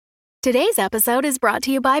Today's episode is brought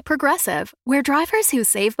to you by Progressive, where drivers who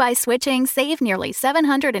save by switching save nearly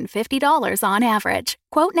 $750 on average.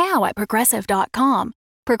 Quote now at Progressive.com.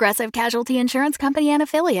 Progressive Casualty Insurance Company and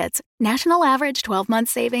Affiliates. National average 12-month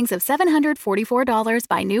savings of $744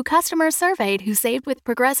 by new customers surveyed who saved with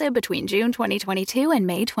Progressive between June 2022 and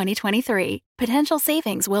May 2023. Potential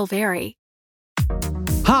savings will vary.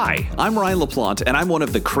 Hi, I'm Ryan LaPlante, and I'm one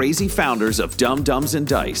of the crazy founders of Dumb Dumbs and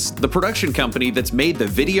Dice, the production company that's made the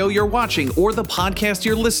video you're watching or the podcast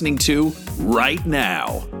you're listening to right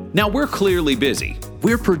now. Now, we're clearly busy.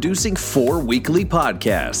 We're producing 4 weekly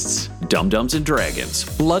podcasts: Dumb Dumbs and Dragons,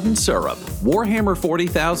 Blood and Syrup, Warhammer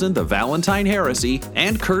 40,000, The Valentine Heresy,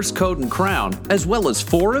 and Curse, Code, and Crown, as well as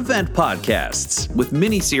 4 event podcasts, with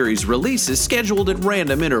miniseries releases scheduled at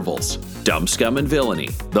random intervals: Dumb Scum and Villainy,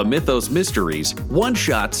 The Mythos Mysteries,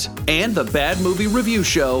 One-Shots, and the bad movie review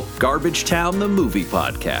show, Garbage Town the Movie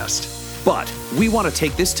Podcast. But we want to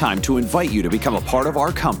take this time to invite you to become a part of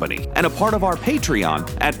our company and a part of our Patreon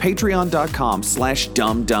at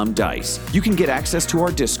patreon.com/dumbdumbdice. You can get access to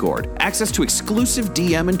our Discord, access to exclusive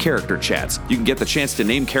DM and character chats. You can get the chance to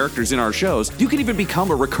name characters in our shows. You can even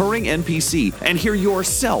become a recurring NPC and hear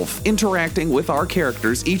yourself interacting with our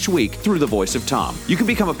characters each week through the voice of Tom. You can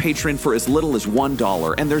become a patron for as little as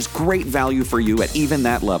 $1, and there's great value for you at even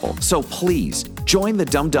that level. So please, join the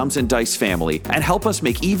Dumb Dumbs and Dice family and help us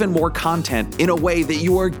make even more content in a way that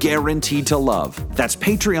you are guaranteed to love. That's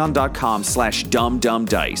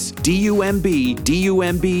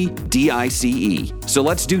patreon.com/dumbdumbdice. DUMBDICE. So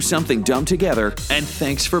let's do something dumb together, and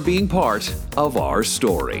thanks for being part of our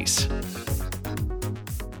stories.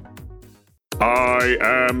 I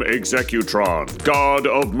am Executron, god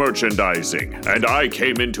of merchandising, and I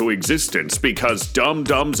came into existence because Dumb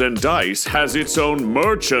Dumbs and Dice has its own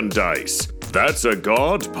merchandise. That's a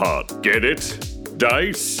god pod, get it?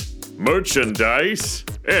 Dice? Merchandise?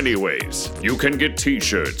 Anyways, you can get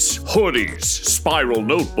t-shirts, hoodies, spiral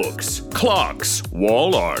notebooks, clocks,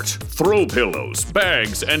 wall art, throw pillows,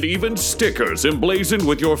 bags, and even stickers emblazoned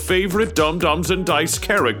with your favorite Dumb Dumbs and Dice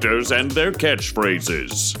characters and their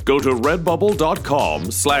catchphrases. Go to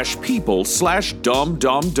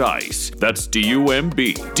redbubble.com/people/dumbdumbdice. That's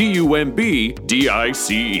DUMBDICE.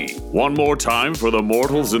 One more time for the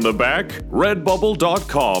mortals in the back.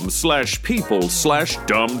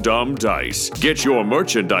 redbubble.com/people/dumbdumbdice. Get your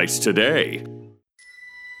merchandise today.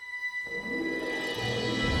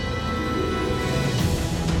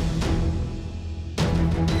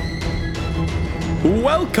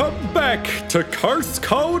 Welcome back to Curse,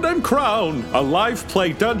 Code, and Crown, a live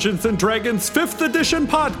play Dungeons & Dragons 5th edition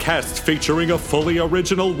podcast featuring a fully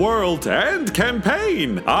original world and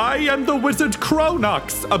campaign. I am the wizard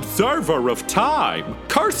Kronox, observer of time.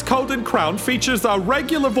 Curse, Code, and Crown features our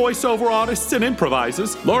regular voiceover artists and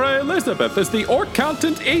improvisers. Laura Elizabeth is the Orc Count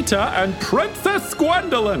Eta and Princess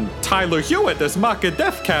Gwendolyn. Tyler Hewitt is Maka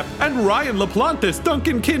Deathcap, and Ryan LaPlante is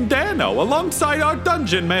Duncan Kindano, alongside our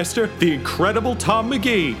Dungeon Master, the incredible Tom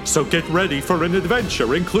McGee. So get ready for an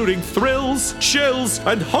adventure including thrills, chills,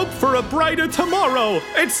 and hope for a brighter tomorrow.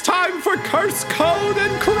 It's time for Curse, Code,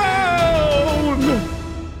 and Crown!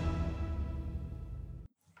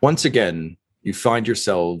 Once again, you find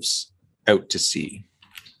yourselves out to sea.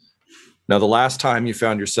 Now, the last time you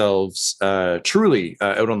found yourselves truly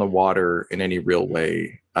out on the water in any real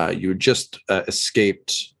way, you had just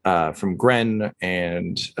escaped from Gren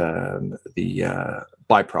and the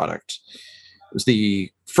byproduct. It was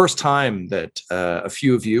the first time that a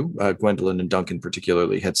few of you, Gwendolyn and Duncan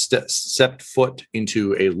particularly, had stepped foot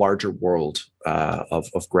into a larger world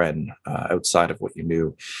of Gren outside of what you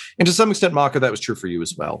knew. And to some extent, Maka, that was true for you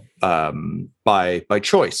as well. By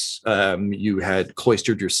choice, you had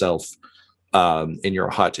cloistered yourself in your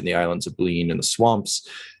hut in the islands of Bleen and the swamps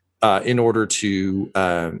in order to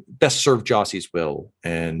best serve Jossie's will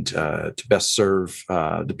and to best serve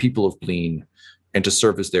the people of Bleen, and to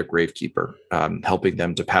serve as their gravekeeper, helping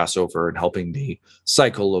them to pass over and helping the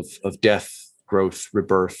cycle of death, growth,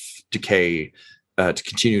 rebirth, decay to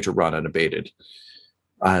continue to run unabated.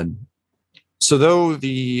 So though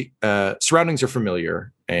the surroundings are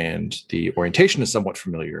familiar and the orientation is somewhat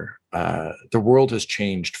familiar, the world has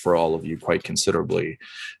changed for all of you quite considerably.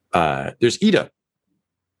 There's Ida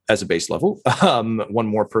as a base level, one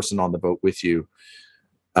more person on the boat with you.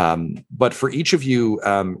 But for each of you,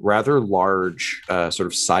 rather large sort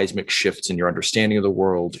of seismic shifts in your understanding of the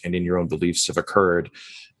world and in your own beliefs have occurred.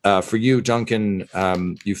 For you, Duncan,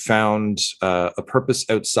 you found a purpose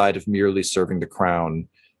outside of merely serving the crown,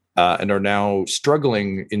 and are now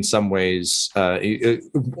struggling in some ways,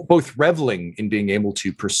 both reveling in being able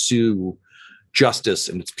to pursue justice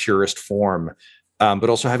in its purest form, but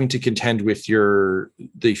also having to contend with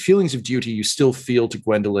the feelings of duty you still feel to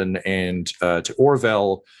Gwendolyn and to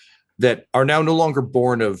Orvel, that are now no longer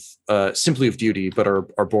born of simply of duty, but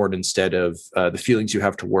are born instead of the feelings you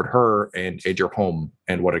have toward her and your home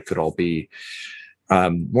and what it could all be.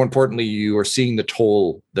 More importantly, you are seeing the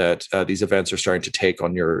toll that these events are starting to take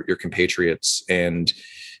on your compatriots. And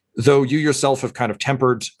though you yourself have kind of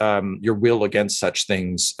tempered your will against such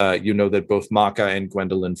things, you know that both Maka and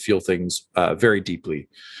Gwendolyn feel things very deeply.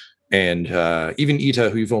 And even Ita,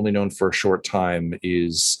 who you've only known for a short time,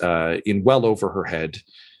 is in well over her head.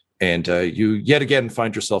 And you yet again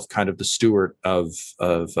find yourself kind of the steward of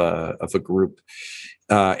a group.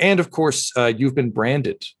 And of course, you've been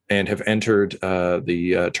branded and have entered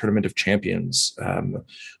the Tournament of Champions,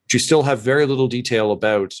 which you still have very little detail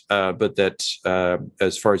about, but that,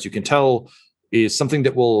 as far as you can tell, is something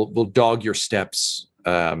that will dog your steps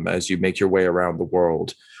as you make your way around the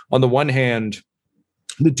world. On the one hand,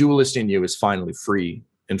 the duelist in you is finally free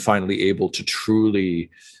and finally able to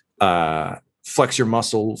truly flex your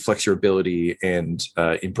muscle, flex your ability, and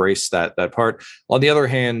embrace that part. On the other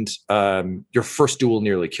hand, your first duel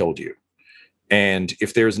nearly killed you. And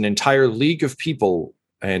if there's an entire league of people,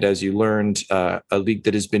 and as you learned, a league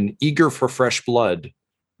that has been eager for fresh blood,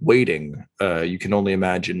 waiting, you can only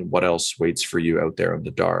imagine what else waits for you out there in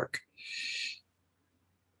the dark.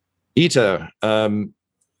 Ita,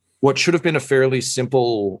 what should have been a fairly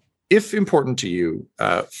simple, if important to you,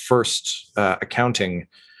 first accounting,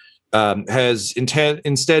 has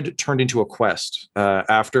instead turned into a quest.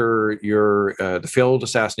 After the failed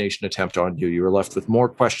assassination attempt on you, you were left with more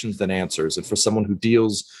questions than answers. And for someone who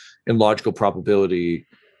deals in logical probability,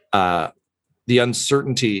 the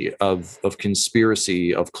uncertainty of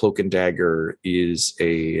conspiracy, of cloak and dagger, is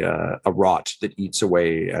a rot that eats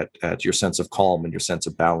away at your sense of calm and your sense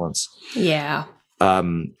of balance. Yeah.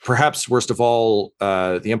 Perhaps worst of all,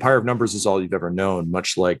 the Empire of Numbers is all you've ever known,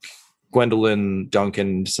 much like Gwendolyn,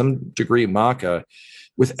 Duncan, to some degree Maka.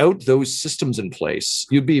 Without those systems in place,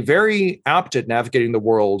 you'd be very apt at navigating the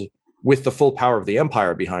world with the full power of the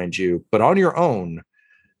Empire behind you. But on your own,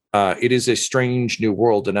 it is a strange new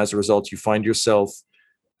world. And as a result, you find yourself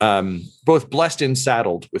both blessed and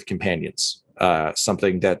saddled with companions,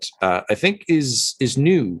 something that I think is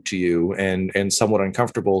new to you and somewhat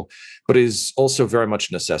uncomfortable, but is also very much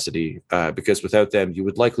a necessity, because without them, you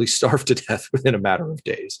would likely starve to death within a matter of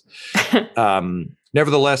days.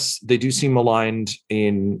 Nevertheless, they do seem aligned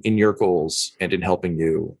in your goals and in helping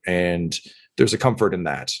you. And there's a comfort in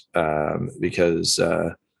that, because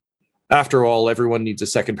after all, everyone needs a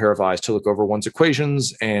second pair of eyes to look over one's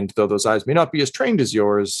equations. And though those eyes may not be as trained as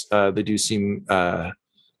yours, they do seem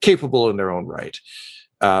capable in their own right.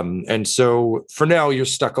 And so for now, you're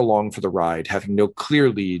stuck along for the ride, having no clear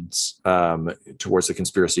leads towards the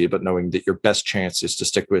conspiracy, but knowing that your best chance is to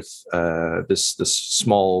stick with this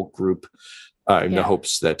small group in the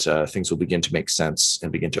hopes that things will begin to make sense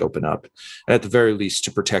and begin to open up. And at the very least,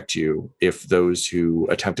 to protect you if those who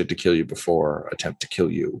attempted to kill you before attempt to kill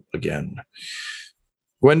you again.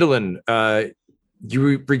 Gwendolyn,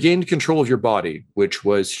 you regained control of your body, which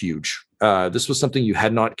was huge. This was something you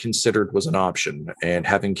had not considered was an option, and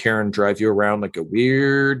having Karen drive you around like a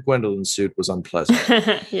weird Gwendolyn suit was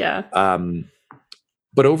unpleasant. Yeah.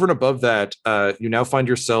 But over and above that, you now find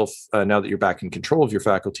yourself, now that you're back in control of your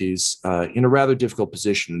faculties, in a rather difficult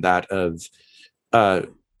position, that of,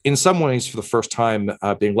 in some ways, for the first time,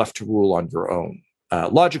 being left to rule on your own.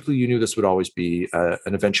 Logically, you knew this would always be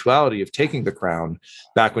an eventuality of taking the crown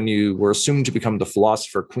back when you were assumed to become the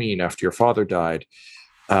philosopher queen after your father died.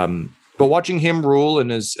 But watching him rule,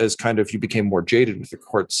 and as kind of you became more jaded with the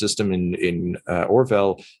court system in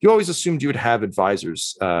Orvel, you always assumed you would have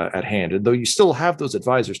advisors at hand. And though you still have those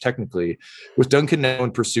advisors technically, with Duncan now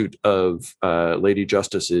in pursuit of Lady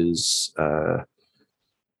Justice's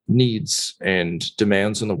needs and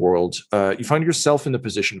demands in the world, you find yourself in the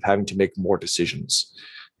position of having to make more decisions.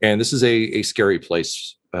 And this is a scary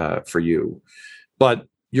place for you. But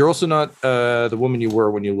you're also not the woman you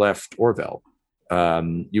were when you left Orvel.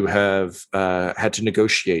 You have had to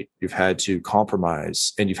negotiate, you've had to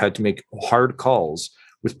compromise, and you've had to make hard calls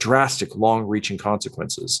with drastic, long-reaching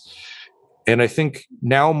consequences. And I think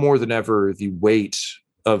now more than ever, the weight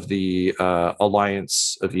of the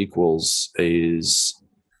alliance of equals is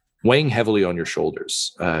weighing heavily on your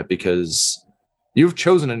shoulders, because you've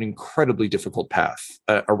chosen an incredibly difficult path,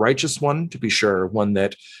 a righteous one, to be sure, one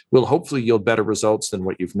that will hopefully yield better results than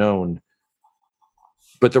what you've known.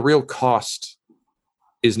 But the real cost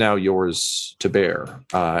is now yours to bear.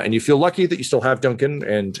 And you feel lucky that you still have Duncan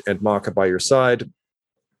and Maka by your side.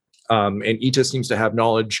 And Ita seems to have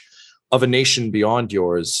knowledge of a nation beyond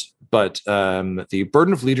yours, but the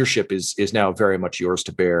burden of leadership is now very much yours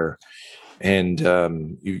to bear. And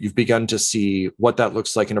you've begun to see what that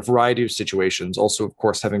looks like in a variety of situations. Also, of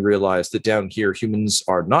course, having realized that down here, humans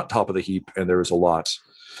are not top of the heap, and there is a lot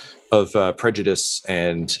of prejudice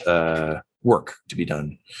and work to be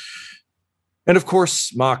done. And of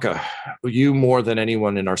course, Maka, you more than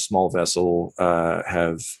anyone in our small vessel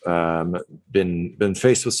have been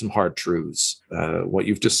faced with some hard truths. What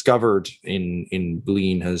you've discovered in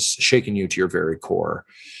Bleen has shaken you to your very core.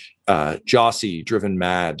 Jossi, driven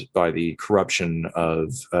mad by the corruption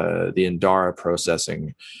of the Indara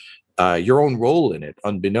processing, your own role in it,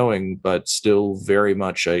 unbeknowing, but still very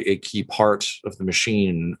much a key part of the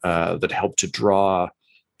machine that helped to draw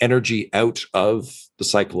energy out of the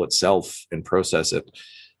cycle itself and process it.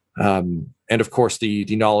 And of course, the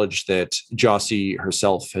knowledge that Jossi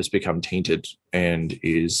herself has become tainted and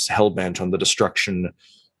is hell-bent on the destruction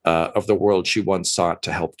of the world she once sought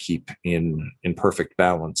to help keep in perfect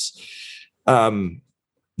balance.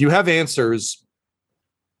 You have answers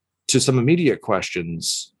to some immediate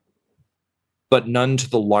questions, but none to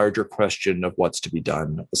the larger question of what's to be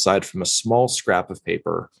done, aside from a small scrap of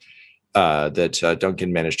paper that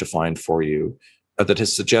Duncan managed to find for you that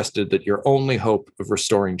has suggested that your only hope of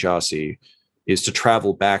restoring Jossi is to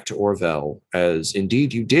travel back to Orvel, as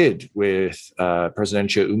indeed you did with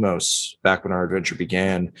Presidentia Umos back when our adventure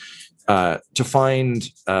began, to find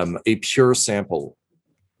a pure sample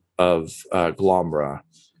of Glombra.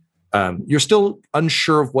 You're still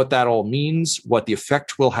unsure of what that all means, what the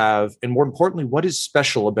effect will have, and more importantly, what is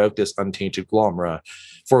special about this untainted Glombra.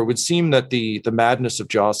 For it would seem that the madness of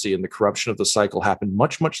Jossi and the corruption of the cycle happened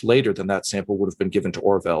much, much later than that sample would have been given to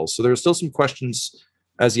Orvel. So there are still some questions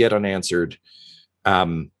as yet unanswered.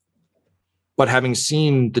 But having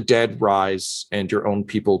seen the dead rise and your own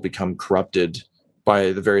people become corrupted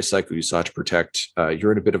by the very cycle you sought to protect,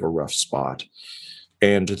 you're in a bit of a rough spot.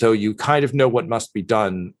 And though you kind of know what must be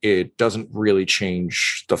done, it doesn't really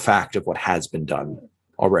change the fact of what has been done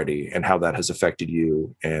already and how that has affected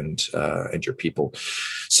you and your people.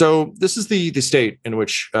 So this is the state in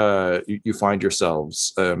which you find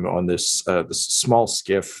yourselves on this small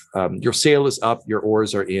skiff. Your sail is up, your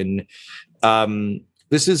oars are in.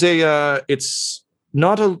 This is it's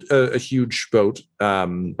not a huge boat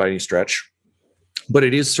by any stretch, but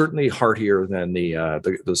it is certainly heartier than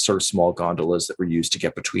the sort of small gondolas that were used to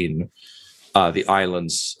get between the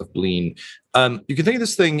islands of Bleen. You can think of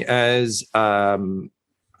this thing as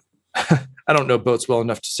I don't know boats well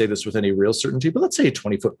enough to say this with any real certainty, but let's say a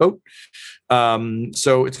 20-foot boat.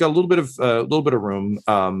 So it's got a little bit of room.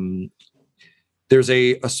 There's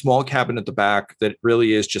a small cabin at the back that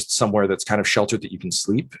really is just somewhere that's kind of sheltered that you can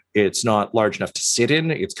sleep. It's not large enough to sit in.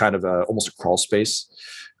 It's kind of almost a crawl space.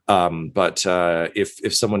 But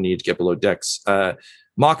if someone needs to get below decks,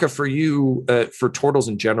 Maka, for you, for turtles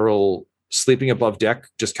in general, sleeping above deck,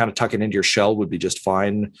 just kind of tucking into your shell would be just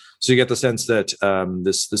fine. So you get the sense that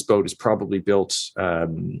this boat is probably built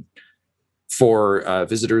for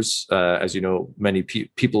visitors. As you know, many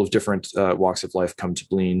people of different walks of life come to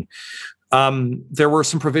Bleen. There were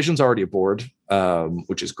some provisions already aboard,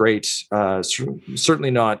 which is great.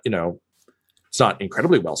 Certainly not, it's not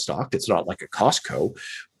incredibly well stocked. It's not like a Costco,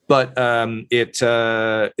 but it's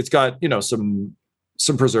got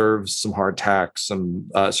some preserves, some hardtack,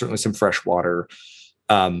 certainly some fresh water.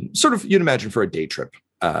 Sort of you'd imagine for a day trip,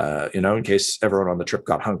 in case everyone on the trip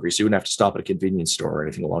got hungry, so you wouldn't have to stop at a convenience store or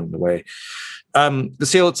anything along the way. The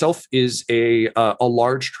sail itself is a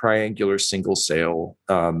large triangular single sail,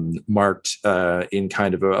 marked in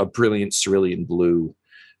kind of a brilliant cerulean blue,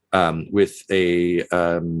 with the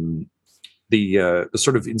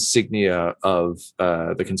sort of insignia of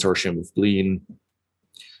the consortium of Bleen.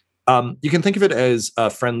 You can think of it as a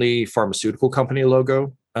friendly pharmaceutical company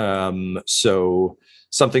logo. So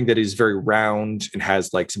something that is very round and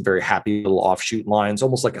has like some very happy little offshoot lines,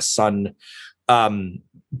 almost like a sun,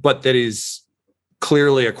 but that is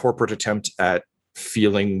clearly a corporate attempt at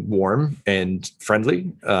feeling warm and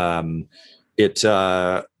friendly.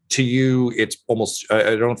 To you, it's almost,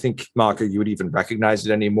 I don't think, Maka, you would even recognize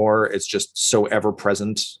it anymore. It's just so ever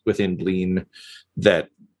present within Bleen that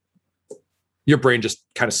your brain just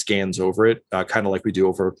kind of scans over it, kind of like we do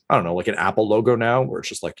over, I don't know, like an Apple logo now, where it's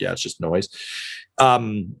just like, yeah, it's just noise.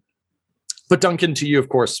 But Duncan, to you, of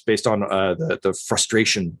course, based on the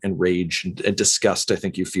frustration and rage and disgust I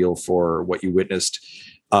think you feel for what you witnessed,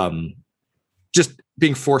 just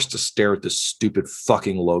being forced to stare at this stupid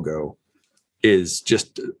fucking logo is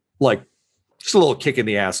just like a little kick in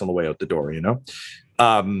the ass on the way out the door,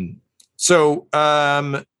 So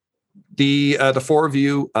The four of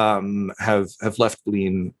you have left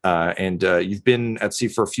Bleen, and you've been at sea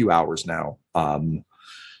for a few hours now.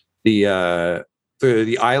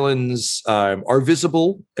 The islands are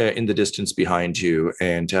visible in the distance behind you,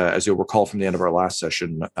 and as you'll recall from the end of our last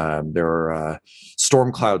session, there are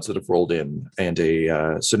storm clouds that have rolled in, and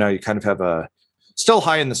so now you kind of have a still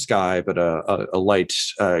high in the sky, but a light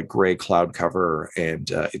gray cloud cover,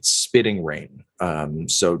 and it's spitting rain.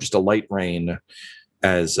 So just a light rain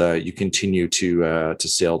as you continue to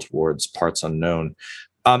sail towards parts unknown.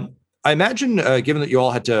 I imagine, given that you all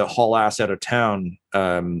had to haul ass out of town,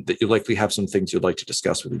 that you likely have some things you'd like to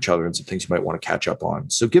discuss with each other and some things you might want to catch up on.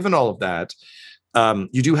 So given all of that,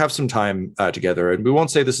 you do have some time together. And we won't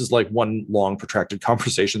say this is like one long, protracted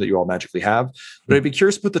conversation that you all magically have, but I'd be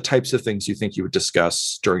curious about the types of things you think you would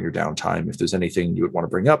discuss during your downtime, if there's anything you would want to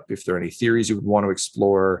bring up, if there are any theories you would want to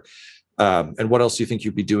explore, and what else you think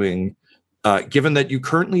you'd be doing, given that you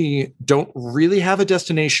currently don't really have a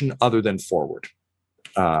destination other than forward.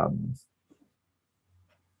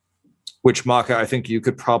 Which Maka, I think you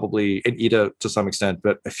could probably, and Ida to some extent,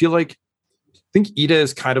 but I think Ida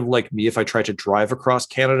is kind of like me if I try to drive across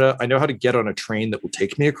Canada. I know how to get on a train that will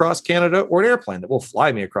take me across Canada or an airplane that will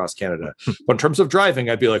fly me across Canada. But in terms of driving,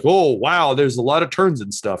 I'd be like, oh, wow, there's a lot of turns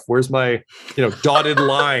and stuff. Where's my, dotted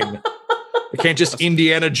line? I can't just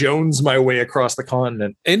Indiana Jones my way across the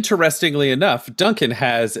continent. Interestingly enough, Duncan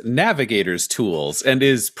has navigator's tools and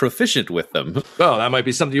is proficient with them. Well, that might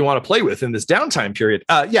be something you want to play with in this downtime period.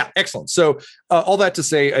 Yeah, excellent. So all that to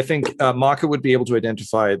say, I think Maka would be able to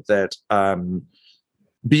identify that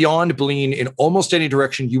beyond Bleen, in almost any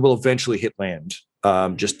direction, you will eventually hit land,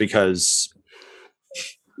 just because...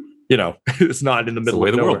 it's not in the middle of the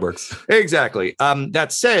way the nowhere. world works. Exactly.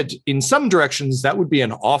 That said, in some directions, that would be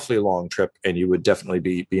an awfully long trip, and you would definitely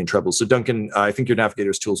be in trouble. So, Duncan, I think your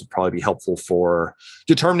navigator's tools would probably be helpful for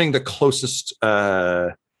determining the closest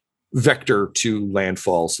vector to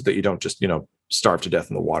landfall, so that you don't just, starve to death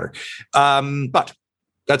in the water. But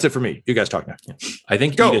that's it for me. You guys talk now. Yeah. I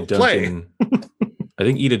think Ida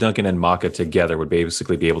Duncan and Maka together would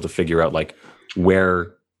basically be able to figure out like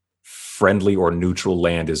where friendly or neutral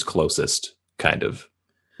land is closest, kind of,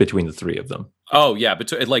 between the three of them. Oh, yeah.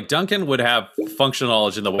 But like Duncan would have functional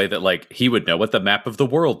knowledge in the way that like he would know what the map of the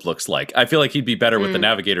world looks like. I feel like he'd be better with the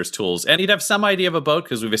navigator's tools, and he'd have some idea of a boat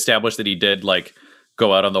because we've established that he did like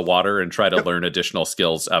go out on the water and try to learn additional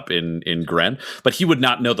skills up in Gren. But he would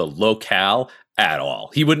not know the locale at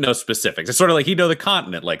all. He wouldn't know specifics. It's sort of like he'd know the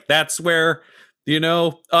continent. Like that's where...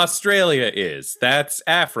 Australia is. That's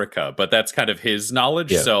Africa, but that's kind of his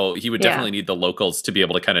knowledge. Yeah. So he would definitely need the locals to be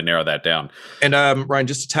able to kind of narrow that down. And Ryan,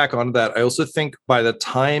 just to tack on to that, I also think by the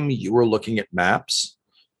time you were looking at maps,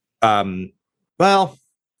 but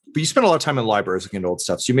you spent a lot of time in libraries looking at old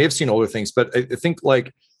stuff. So you may have seen older things, but I think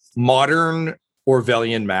like modern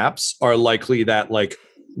Orwellian maps are likely that like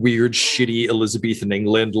weird, shitty Elizabethan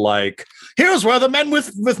England, like here's where the men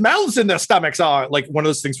with mouths in their stomachs are. Like one of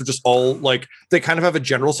those things were just all like they kind of have a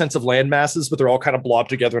general sense of land masses, but they're all kind of blobbed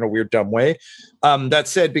together in a weird, dumb way. That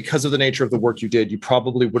said, because of the nature of the work you did, you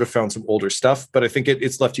probably would have found some older stuff, but I think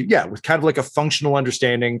it's left you, with kind of like a functional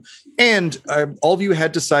understanding. And all of you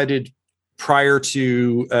had decided prior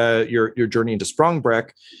to your journey into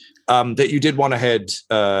Sprongbreck that you did want to head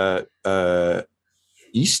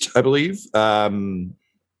east, I believe.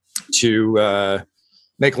 To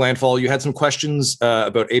make landfall. You had some questions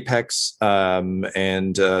about Apex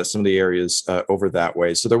and some of the areas over that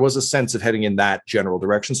way. So there was a sense of heading in that general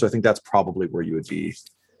direction. So I think that's probably where you would be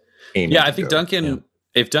aiming. Yeah, I think Duncan,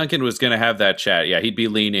 if Duncan was going to have that chat, he'd be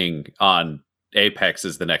leaning on Apex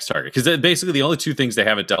as the next target. Because basically the only two things they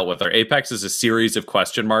haven't dealt with are Apex is a series of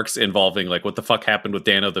question marks involving like what the fuck happened with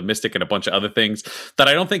Dano the Mystic and a bunch of other things that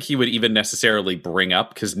I don't think he would even necessarily bring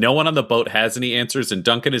up because no one on the boat has any answers, and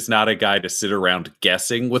Duncan is not a guy to sit around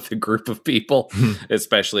guessing with a group of people,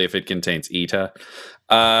 especially if it contains Ita.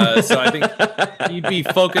 So I think he'd be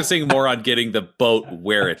focusing more on getting the boat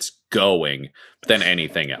where it's going than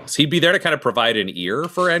anything else. He'd be there to kind of provide an ear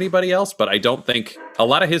for anybody else, but I don't think a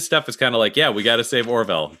lot of his stuff is kind of like, we got to save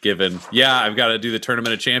Orville, given, I've got to do the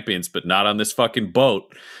Tournament of Champions, but not on this fucking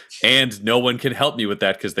boat. And no one can help me with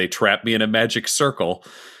that because they trap me in a magic circle.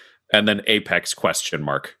 And then Apex question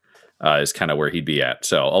mark is kind of where he'd be at.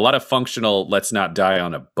 So a lot of functional, let's not die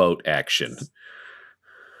on a boat action.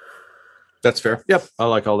 That's fair. Yep. I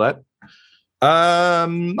like all that.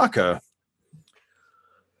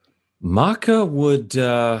 Maka would,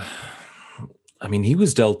 he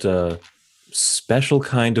was dealt a special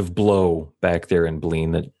kind of blow back there in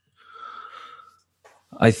Bleen that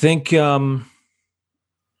I think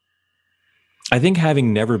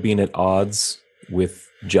having never been at odds with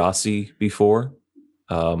Jossie before,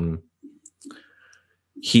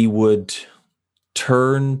 he would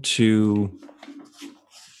turn to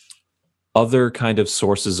other kind of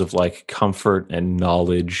sources of like comfort and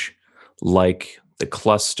knowledge, like the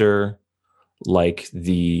cluster, like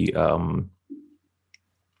the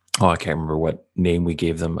I can't remember what name we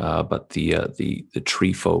gave them, but the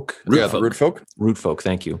tree folk. The root folk. Root folk,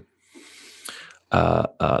 thank you.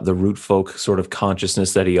 The root folk sort of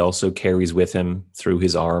consciousness that he also carries with him through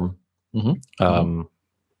his arm. And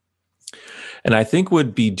I think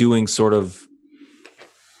would be doing sort of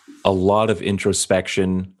a lot of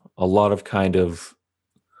introspection, a lot of kind of,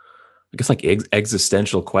 I guess, like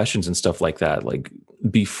existential questions and stuff like that. Like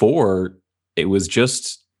before, it was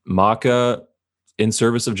just Maka in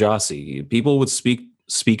service of Jossie. People would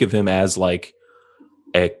speak of him as like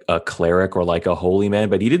a cleric or like a holy man,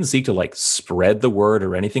 but he didn't seek to like spread the word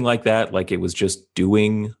or anything like that. Like it was just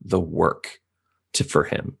doing the work for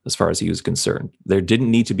him as far as he was concerned. There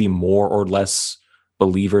didn't need to be more or less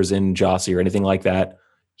believers in Jossie or anything like that.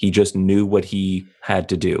 He just knew what he had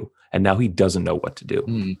to do, and now he doesn't know what to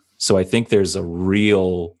do. So I think there's a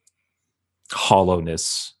real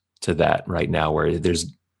hollowness to that right now, where there's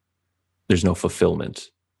no fulfillment,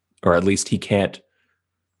 or at least he can't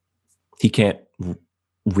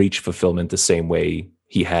reach fulfillment the same way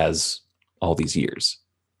he has all these years.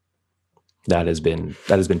 That has been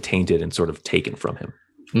tainted and sort of taken from him.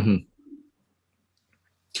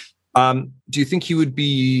 Do you think he would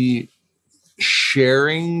be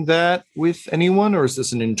sharing that with anyone, or is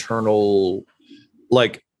this an internal,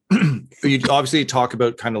 like, you obviously talk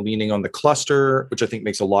about kind of leaning on the cluster, which I think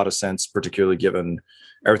makes a lot of sense, particularly given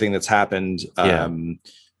everything that's happened, and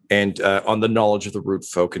on the knowledge of the root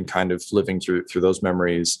folk and kind of living through those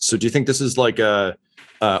memories. So do you think this is like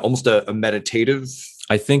almost a meditative?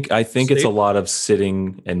 I think state? It's a lot of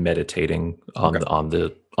sitting and meditating on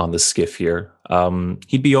the skiff here.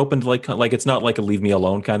 He'd be open to like it's not like a leave me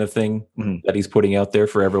alone kind of thing that he's putting out there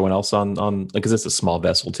for everyone else on because it's a small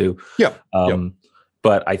vessel too. Yeah.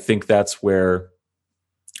 But I think that's where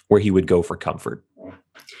he would go for comfort,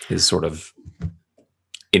 is sort of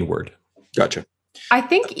inward. Gotcha. I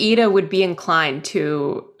think Ida would be inclined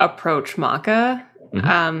to approach Maka,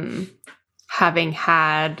 having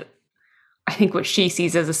had, I think, what she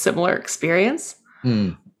sees as a similar experience.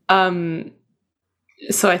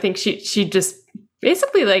 So I think she just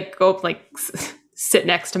basically like go up, like sit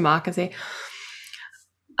next to Maka and say,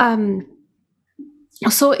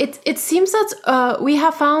 so it seems that we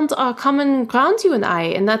have found our common ground, you and I,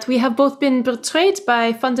 and that we have both been betrayed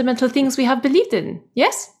by fundamental things we have believed in.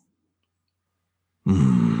 Yes?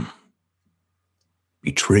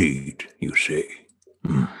 Betrayed, you say?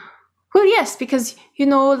 Well, yes, because, you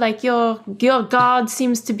know, like your god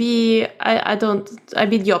seems to be, I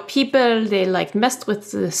mean, your people, they like messed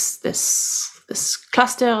with this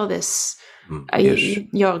cluster, yes.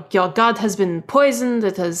 Your god has been poisoned.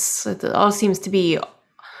 It all seems to be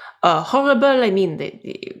horrible. I mean,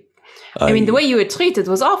 the way you were treated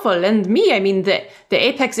was awful. And me, I mean, the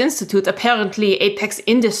Apex Institute, apparently Apex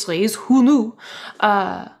Industries, who knew,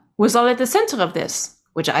 was all at the center of this,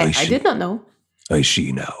 which I did not know. I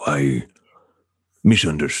see now. I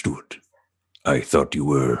misunderstood. I thought you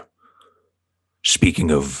were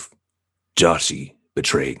speaking of Jossie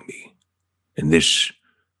betraying me. And this,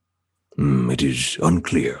 it is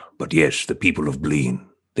unclear. But yes, the people of Bleen,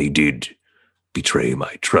 they did betray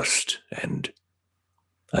my trust, and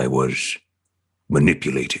I was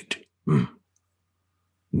manipulated. And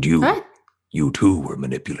you too were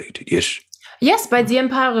manipulated, yes? Yes, by the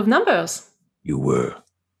Empire of Numbers. You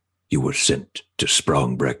were sent to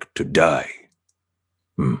Sprongbreck to die.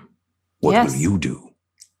 What will you do?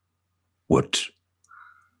 What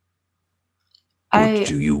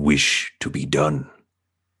do you wish to be done?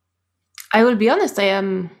 I will be honest, I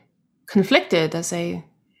am conflicted, as I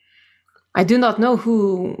do not know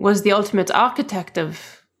who was the ultimate architect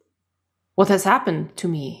of what has happened to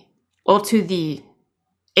me, or to the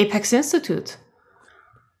Apex Institute.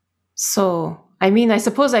 So, I mean, I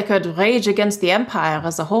suppose I could rage against the Empire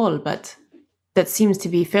as a whole, but that seems to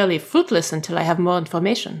be fairly fruitless until I have more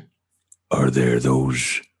information. Are there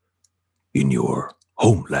those in your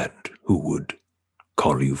homeland who would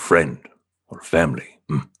call you friend or family?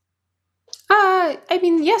 I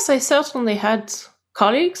mean, yes, I certainly had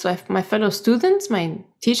colleagues, my fellow students, my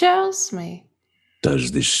teachers,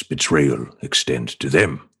 Does this betrayal extend to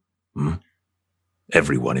them?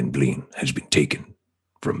 Everyone in Bleen has been taken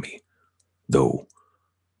from me, though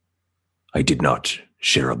I did not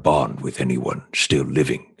share a bond with anyone still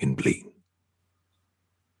living in Bleen.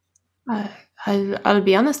 I'll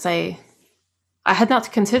be honest, I I had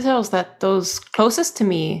not considered that those closest to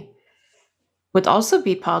me would also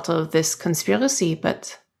be part of this conspiracy,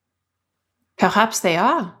 but perhaps they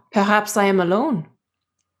are. Perhaps I am alone.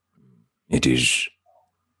 It is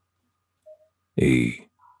a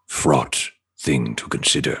fraught thing to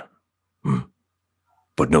consider.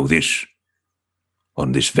 But know this,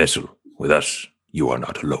 on this vessel with us, you are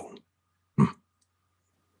not alone.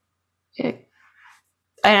 And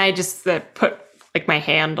I just put like my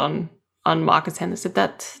hand on Maka's hand and said,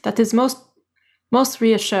 that is most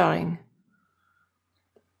reassuring.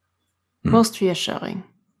 Most reassuring.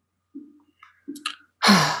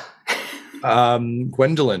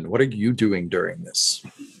 Gwendolyn, what are you doing during this?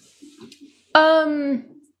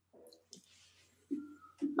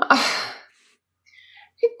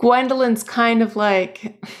 Gwendolyn's kind of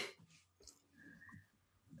like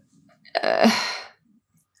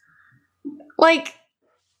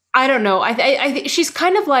I don't know. I think she's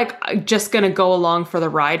kind of like just gonna go along for the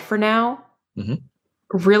ride for now.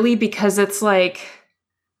 Really, because it's like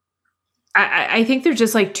I think there's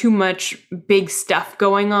just like too much big stuff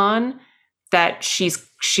going on that she's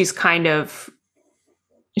kind of,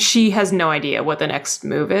 she has no idea what the next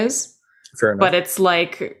move is. Fair enough. But it's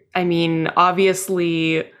like, I mean,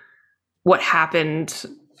 obviously what happened,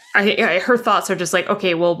 her thoughts are just like,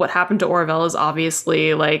 okay, well, what happened to Orville is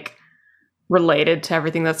obviously like related to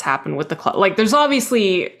everything that's happened with the club. Like there's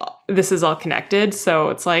obviously, this is all connected. So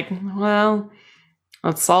it's like, well,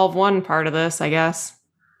 let's solve one part of this, I guess.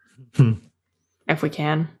 If we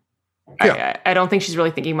can. Yeah. I don't think she's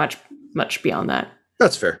really thinking much beyond that.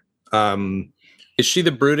 That's fair. Is she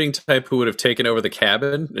the brooding type who would have taken over the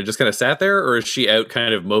cabin and just kind of sat there, or is she out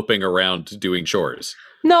kind of moping around doing chores?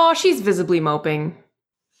 No, she's visibly moping.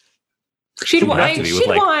 She'd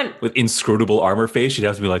want with inscrutable armor face. She'd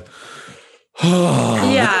have to be like,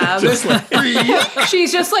 yeah,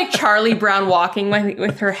 she's just like Charlie Brown walking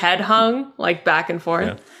with her head hung like back and forth.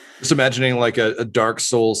 Yeah. Just imagining like a Dark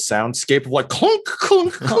Souls soundscape of like clunk,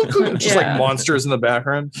 clunk, clunk, clunk, just like monsters in the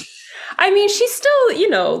background. I mean, she's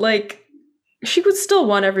still, like, she would still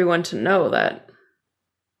want everyone to know that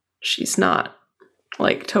she's not,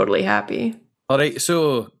 like, totally happy. All right,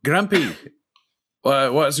 so, Grumpy,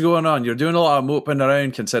 what's going on? You're doing a lot of moping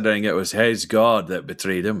around considering it was his god that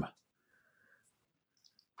betrayed him.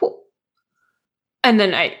 And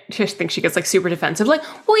then I just think she gets, like, super defensive. Like,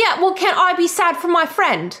 well, can't I be sad for my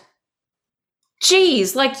friend?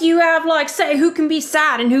 Jeez, like, you have, like, say who can be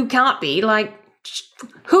sad and who can't be. Like,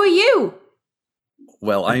 who are you?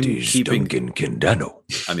 Well, I'm keeping Duncan Kendano.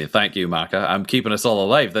 I mean, thank you, Maka. I'm keeping us all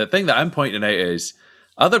alive. The thing that I'm pointing out is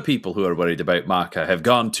other people who are worried about Maka have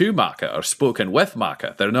gone to Maka or spoken with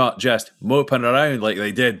Maka. They're not just moping around like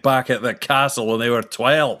they did back at the castle when they were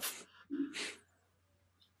 12.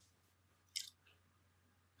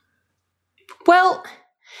 Well,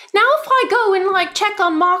 now if I go and, like, check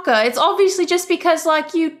on Maka, it's obviously just because,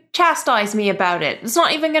 like, you chastise me about it. It's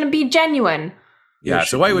not even going to be genuine. Yeah,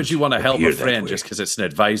 so why would you want to help a friend just because it's an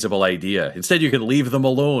advisable idea? Instead, you can leave them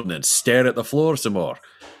alone and stare at the floor some more.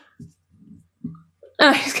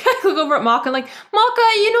 I just kind of look over at Maka like, Maka,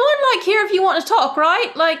 I'm, like, here if you want to talk,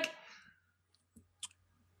 right? Like...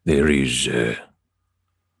 There is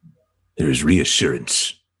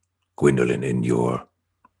reassurance, Gwendolyn, in your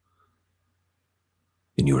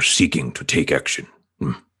seeking to take action.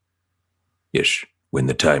 Yes, when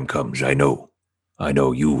the time comes, I know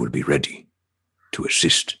you will be ready to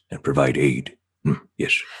assist and provide aid.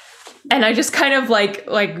 Yes. And I just kind of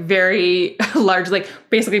like very large, like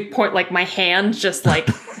basically point like my hand, just like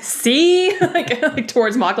see, like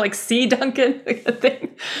towards Maka, like see Duncan, like the thing.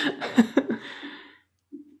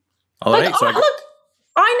 All right, so look,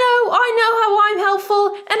 I know how I'm helpful,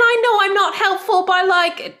 and I know I'm not helpful by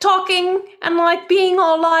like talking and like being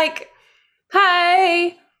all like,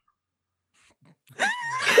 hey.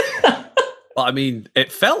 Well, I mean,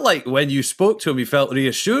 it felt like when you spoke to him, you felt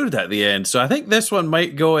reassured at the end. So I think this one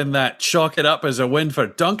might go in that chalk it up as a win for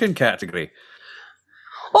Duncan category.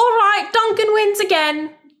 All right, Duncan wins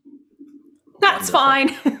again. That's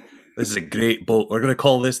Wonderful. fine. This is a great boat. We're going to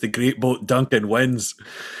call this the Great Boat Duncan Wins.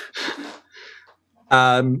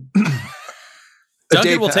 Duncan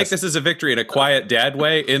will take this as a victory in a quiet dad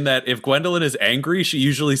way, in that if Gwendolyn is angry, she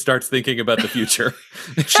usually starts thinking about the future.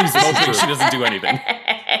 If she's hoping, she doesn't do anything.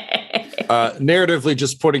 Narratively,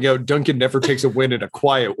 just pointing out Duncan never takes a win in a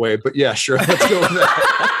quiet way, but yeah, sure, let's go with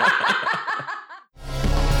that.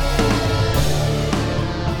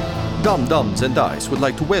 Dum-Dums and Dice would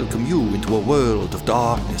like to welcome you into a world of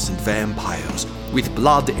darkness and vampires with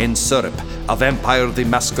Blood and Syrup, a Vampire the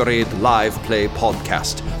Masquerade live play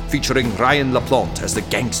podcast featuring Ryan LaPlante as the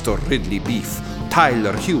gangster Ridley Beef,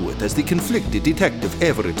 Tyler Hewitt as the conflicted detective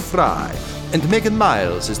Everett Fry, and Megan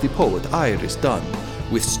Miles as the poet Iris Dunn,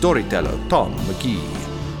 with storyteller Tom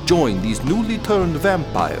McGee. Join these newly turned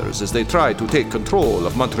vampires as they try to take control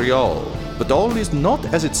of Montreal. But all is not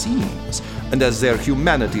as it seems, and as their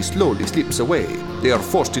humanity slowly slips away, they are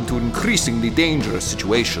forced into increasingly dangerous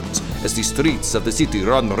situations as the streets of the city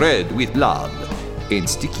run red with blood and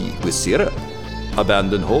sticky with syrup.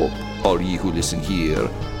 Abandon hope, all ye who listen here.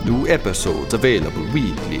 New episodes available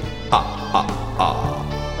weekly. Ha ha ha.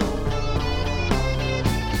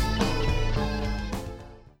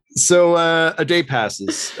 So a day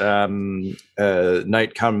passes.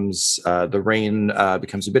 Night comes. The rain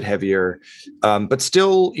becomes a bit heavier, but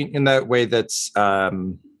still in that way that's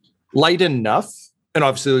light enough. And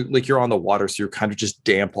obviously, like, you're on the water, so you're kind of just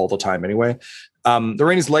damp all the time anyway. The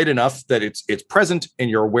rain is light enough that it's present and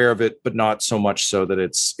you're aware of it, but not so much so that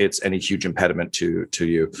it's any huge impediment to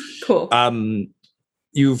you. Cool.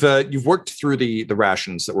 You've worked through the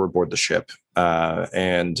rations that were aboard the ship,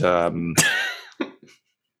 and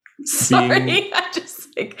sorry, I just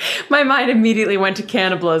like my mind immediately went to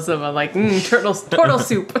cannibalism. I'm like, turtle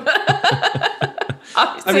soup.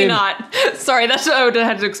 Obviously not. Sorry, that's what I would have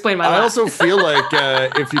had to explain my life. I also feel like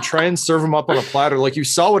if you try and serve them up on a platter, like you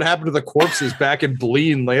saw what happened to the corpses back in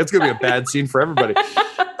Bleen, like it's gonna be a bad scene for everybody.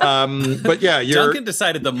 But yeah, Duncan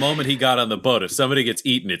decided the moment he got on the boat, if somebody gets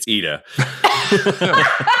eaten, it's Ida.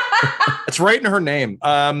 It's right in her name.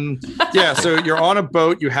 Yeah, so you're on a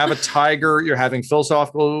boat, you have a tiger, you're having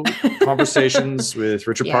philosophical conversations with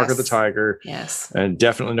Richard Parker the tiger. Yes. And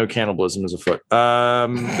definitely no cannibalism is afoot.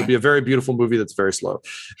 It'll be a very beautiful movie that's very slow.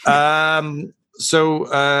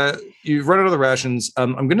 So you've run out of the rations.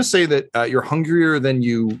 I'm going to say that you're hungrier than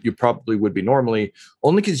you probably would be normally,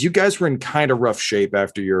 only because you guys were in kind of rough shape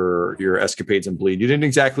after your escapades in Bleed. You didn't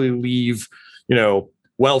exactly leave,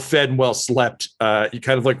 well fed and well slept. You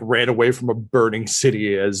kind of like ran away from a burning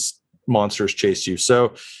city as monsters chased you.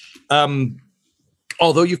 So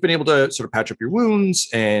although you've been able to sort of patch up your wounds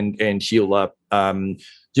and heal up,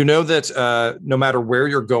 you know that no matter where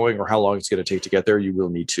you're going or how long it's going to take to get there, you will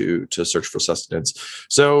need to search for sustenance.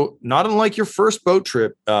 So not unlike your first boat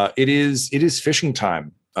trip, it is fishing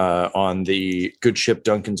time on the good ship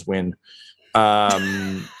Duncan's Win.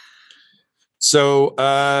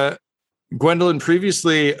 So Gwendolyn,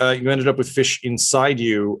 previously you ended up with fish inside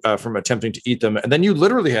you from attempting to eat them, and then you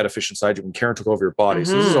literally had a fish inside you when Karen took over your body.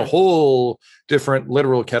 So this is a whole different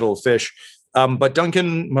literal kettle of fish. But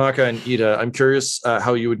Duncan, Maka, and Ida, I'm curious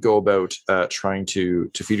how you would go about trying to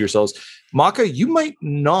feed yourselves. Maka, you might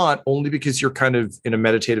not, only because you're kind of in a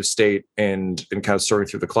meditative state and kind of sorting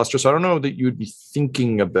through the cluster. So I don't know that you would be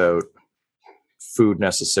thinking about food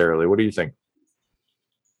necessarily. What do you think?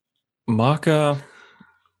 Maka,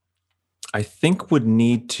 I think, would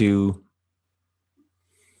need to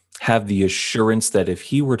have the assurance that if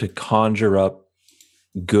he were to conjure up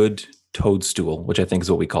good toadstool, which I think is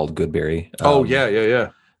what we called Goodberry.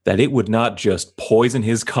 Yeah. That it would not just poison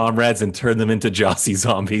his comrades and turn them into Jossie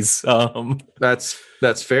zombies.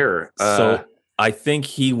 That's fair. So I think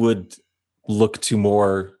he would look to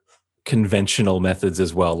more conventional methods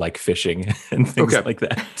as well, like fishing and things like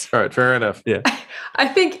that. All right, fair enough. Yeah. I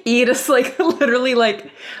think Ida's like literally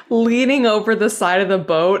like leaning over the side of the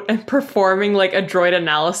boat and performing like a droid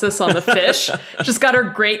analysis on the fish. Just got her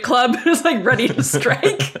great club, just like ready to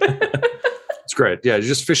strike. It's great. Yeah, you're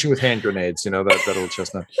just fishing with hand grenades, that old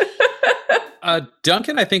chestnut.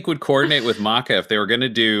 Duncan, I think, would coordinate with Maka if they were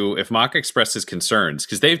going to if Maka expressed his concerns,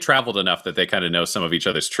 because they've traveled enough that they kind of know some of each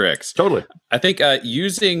other's tricks. Totally. I think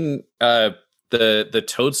using the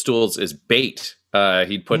toadstools as bait,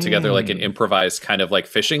 he'd put together like an improvised kind of like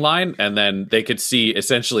fishing line, and then they could see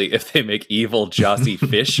essentially if they make evil Jossie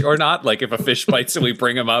fish or not. Like if a fish bites and we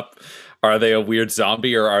bring them up, are they a weird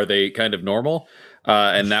zombie or are they kind of normal?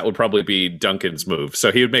 And that would probably be Duncan's move.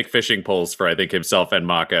 So he would make fishing poles for, I think, himself and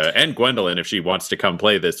Maka and Gwendolyn if she wants to come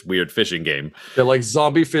play this weird fishing game. Yeah, like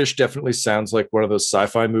zombie fish definitely sounds like one of those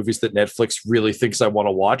sci-fi movies that Netflix really thinks I want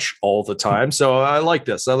to watch all the time. So I like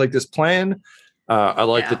this. I like this plan. I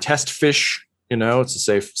like the test fish. It's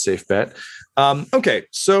a safe bet. Okay,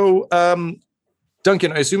 so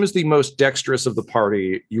Duncan, I assume as the most dexterous of the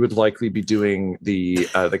party, you would likely be doing the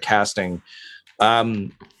casting.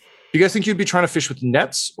 Do you guys think you'd be trying to fish with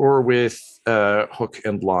nets or with hook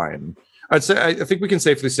and line? I think we can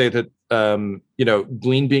safely say that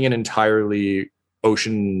Bleen being an entirely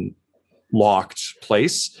ocean locked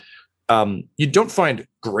place, you don't find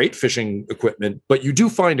great fishing equipment, but you do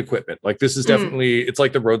find equipment. Like this is definitely it's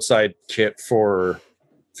like the roadside kit for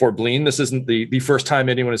Bleen. This isn't the first time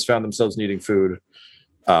anyone has found themselves needing food.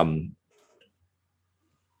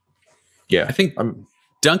 Yeah, I think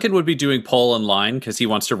Duncan would be doing pole and line because he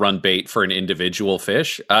wants to run bait for an individual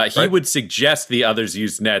fish. He would suggest the others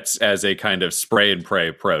use nets as a kind of spray and pray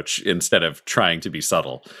approach instead of trying to be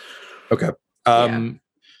subtle. Okay.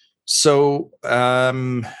 So,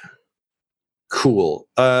 cool.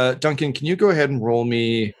 Duncan, can you go ahead and roll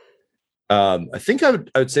me? I think I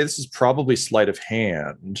would say this is probably sleight of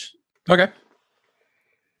hand. Okay.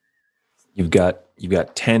 You've got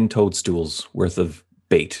 10 toadstools worth of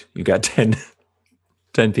bait. You got 10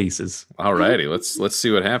 pieces. All righty. Let's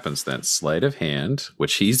see what happens then. Sleight of hand,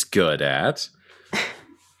 which he's good at.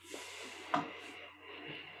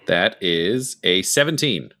 That is a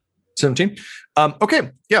 17. 17. Okay.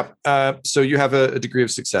 Yeah. So you have a degree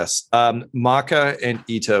of success. Maka and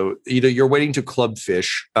Ito, you're waiting to club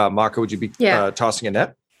fish. Maka, would you be tossing a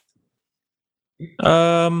net?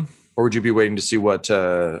 Or would you be waiting to see what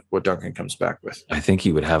Duncan comes back with? I think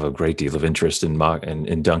he would have a great deal of interest in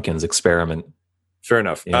Duncan's experiment. Fair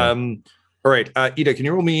enough. Yeah. All right. Ida, can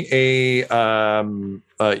you roll me a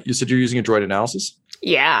you said you're using a droid analysis?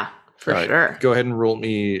 Yeah, for sure. Go ahead and roll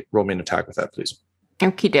me an attack with that, please.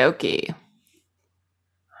 Okie dokie.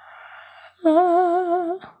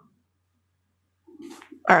 All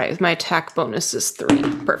right, my attack bonus is 3.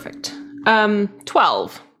 Perfect.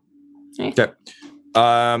 12. Okay.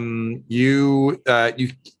 You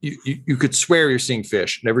could swear you're seeing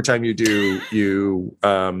fish, and every time you do, you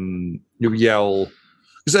yell.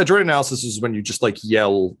 Because a droid analysis is when you just like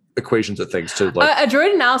yell equations at things to like. A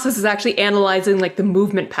droid analysis is actually analyzing like the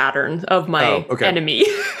movement pattern of my enemy.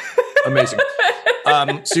 Amazing.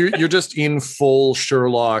 So you're just in full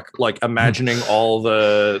Sherlock, like imagining all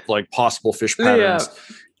the like possible fish patterns.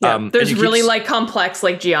 Yeah. There's really like complex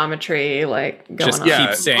like geometry like going just on.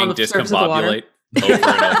 Keep saying discombobulate over and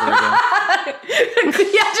over again.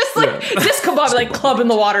 Yeah, just like discombobulate, club in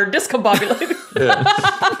the water, discombobulate.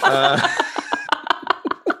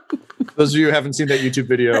 Those of you who haven't seen that YouTube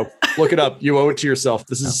video, look it up. You owe it to yourself.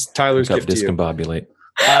 This is Tyler's gift to you. Discombobulate.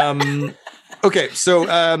 Okay, so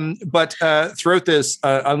but throughout this,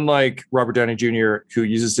 unlike Robert Downey Jr., who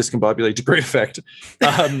uses discombobulate to great effect,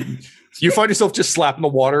 you find yourself just slapping the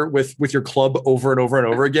water with your club over and over and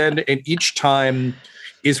over again, and each time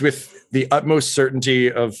is with the utmost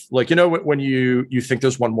certainty of like, you know, when you think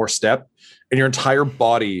there's one more step, and your entire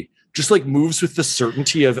body just like moves with the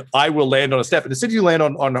certainty of I will land on a step, and instead you land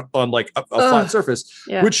on like a flat surface,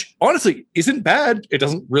 which honestly isn't bad. It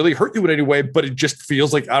doesn't really hurt you in any way, but it just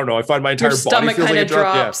feels like, I don't know. I find my entire body feels like it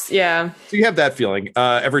drops. Yeah. So you have that feeling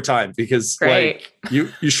every time because like you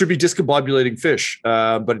should be discombobulating fish,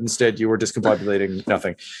 but instead you were discombobulating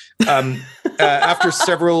nothing. After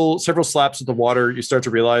several slaps of the water, you start to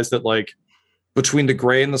realize that like between the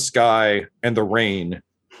gray in the sky and the rain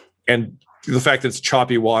and the fact that it's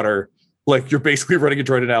choppy water, like you're basically running a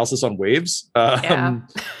droid analysis on waves.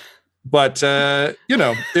 But, you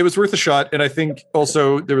know, it was worth a shot. And I think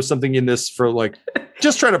also there was something in this for like,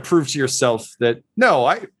 just trying to prove to yourself that, no,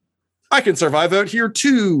 I can survive out here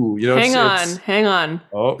too. You know, hang on.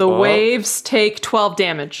 The waves take 12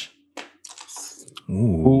 damage.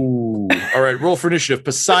 Ooh. All right. Roll for initiative.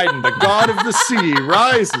 Poseidon, the god of the sea,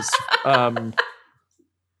 rises.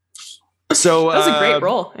 So that was a great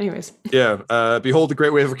roll. Anyways. Yeah. Behold the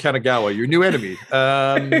great wave of Kanagawa, your new enemy.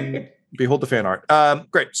 Behold the fan art.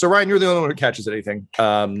 Great. So Ryan, you're the only one who catches anything.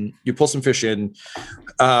 You pull some fish in.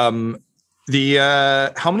 How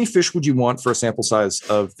many fish would you want for a sample size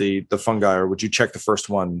of the fungi, or would you check the first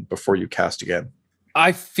one before you cast again?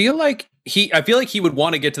 I feel like he would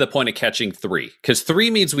want to get to the point of catching 3, because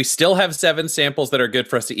 3 means we still have 7 samples that are good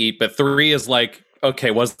for us to eat, but 3 is like,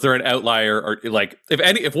 okay, was there an outlier, or like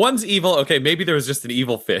if one's evil, okay, maybe there was just an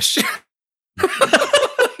evil fish.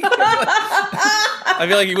 I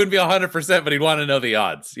feel like he wouldn't be 100%, but he'd want to know the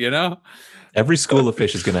odds, you know? Every school of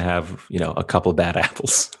fish is going to have, you know, a couple bad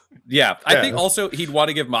apples. Yeah, I think also he'd want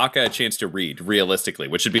to give Maka a chance to read realistically,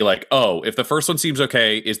 which would be like, oh, if the first one seems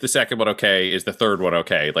okay, is the second one okay? Is the third one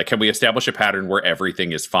okay? Like, can we establish a pattern where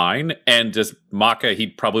everything is fine? And does Maka,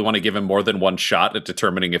 he'd probably want to give him more than one shot at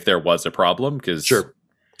determining if there was a problem, because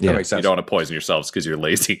that makes sense. You don't want to poison yourselves because you're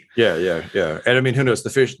lazy. Yeah. And I mean, who knows?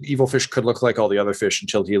 The evil fish could look like all the other fish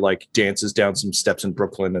until he like dances down some steps in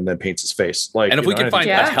Brooklyn and then paints his face. Like, and if we can find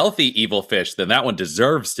a healthy evil fish, then that one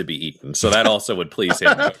deserves to be eaten. So that also would please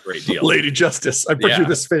him a great deal. Lady Justice, I brought you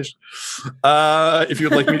this fish. If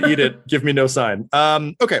you'd like me to eat it, give me no sign.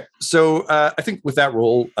 Okay, so I think with that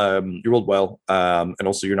roll, you rolled well, and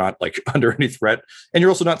also you're not like under any threat, and you're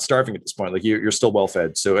also not starving at this point. Like you're still well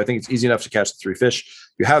fed. So I think it's easy enough to catch the 3 fish.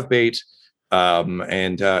 You have bait,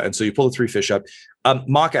 and so you pull the 3 fish up.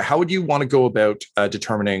 Maka, how would you want to go about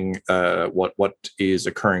determining what is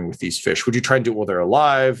occurring with these fish? Would you try and do it while they're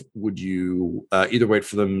alive? Would you either wait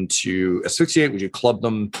for them to asphyxiate? Would you club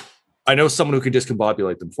them? I know someone who could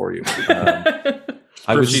discombobulate them for you.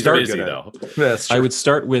 I would She's start busy, though. That's I true. would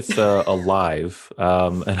start with alive,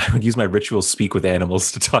 and I would use my ritual speak with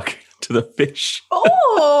animals to talk to the fish.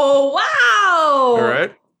 Oh, wow. All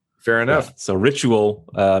right. Fair enough. Yeah. So ritual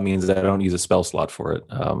means that I don't use a spell slot for it.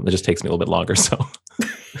 It just takes me a little bit longer. So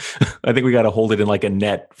I think we got to hold it in like a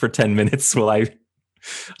net for 10 minutes while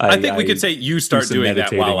I think we could say you start some doing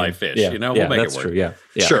that while I meditating. fish. Yeah, You know, yeah, we'll make that's it work. true. Yeah,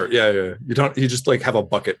 yeah. Sure. Yeah. You just like have a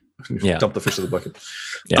bucket. Yeah. Dump the fish in the bucket.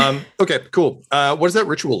 Yeah. Okay, cool. What does that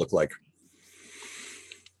ritual look like?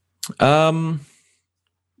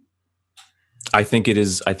 I think it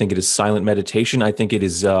is silent meditation. I think it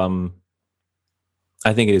is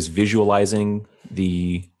visualizing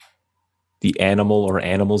the animal or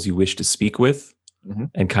animals you wish to speak with,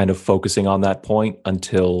 and kind of focusing on that point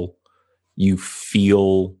until you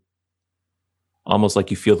feel almost like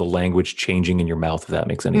you feel the language changing in your mouth, if that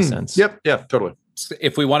makes any sense. Yep. Yeah, totally.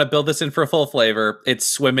 If we want to build this in for full flavor, it's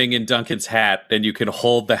swimming in Duncan's hat, and you can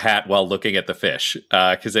hold the hat while looking at the fish.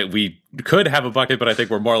 Because we could have a bucket, but I think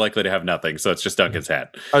we're more likely to have nothing. So it's just Duncan's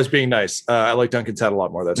hat. I was being nice. I like Duncan's hat a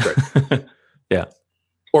lot more. That's great. Yeah.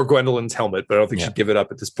 Or Gwendolyn's helmet, but I don't think Yeah. she'd give it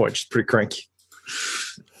up at this point. She's pretty cranky.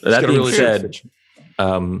 That got a being really said, good fish.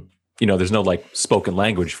 there's no like spoken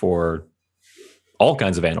language for all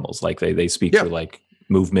kinds of animals. Like they speak Yeah. through like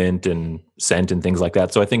movement and scent and things like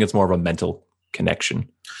that. So I think it's more of a mental connection.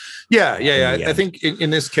 Yeah. the I think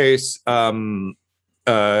in this case, also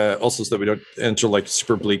so that we don't enter like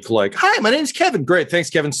super bleak, like, hi, my name's Kevin. Great. Thanks,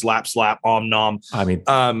 Kevin. Slap, om nom. I mean,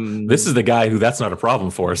 this is the guy who that's not a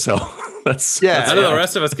problem for. So that's Yeah. None of the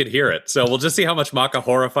rest of us could hear it. So we'll just see how much Maka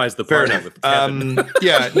horrifies the Fair party enough. with Kevin.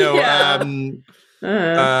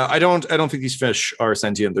 I don't think these fish are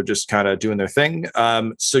sentient. They're just kind of doing their thing.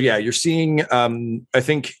 So yeah, you're seeing. I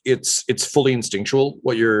think it's fully instinctual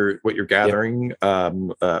what you're gathering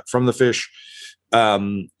from the fish.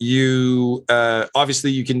 You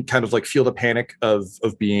obviously you can kind of like feel the panic of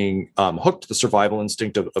being hooked, the survival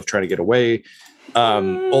instinct of trying to get away.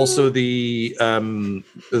 Also the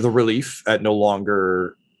relief at no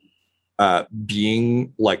longer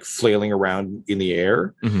being like flailing around in the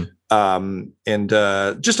air. And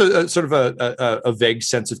just a sort of a vague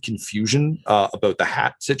sense of confusion about the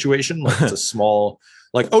hat situation. Like it's a small,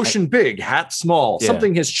 like ocean big, hat small. Yeah.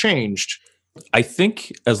 Something has changed. I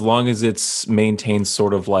think as long as it's maintained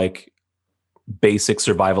sort of like basic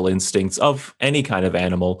survival instincts of any kind of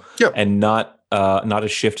animal, Yep. and not a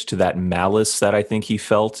shift to that malice that I think he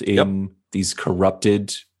felt in these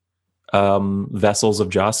corrupted vessels of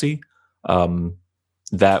Jossi,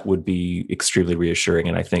 that would be extremely reassuring,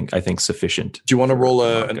 and I think sufficient. Do you want to roll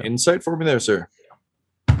Okay. an insight for me there, sir?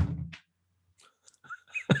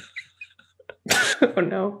 Oh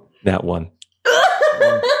no. That one.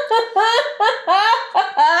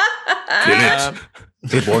 Kill it.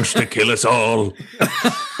 It wants to kill us all. This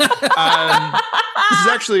is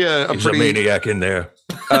actually a There's pretty a maniac in there.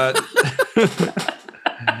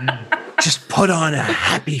 just put on a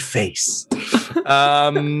happy face.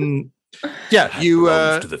 Yeah, you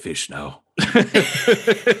Belongs to the fish now.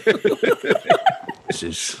 This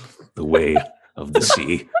is the way of the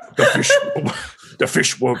sea. the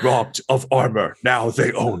fish were robbed of armor. Now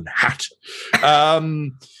they own hat.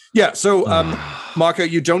 So Maka,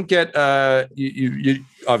 you don't get you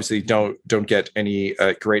obviously don't get any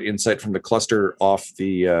great insight from the cluster off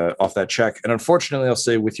that check. And unfortunately, I'll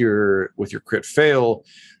say with your crit fail,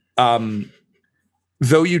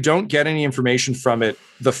 though you don't get any information from it,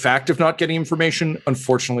 the fact of not getting information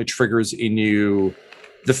unfortunately triggers in you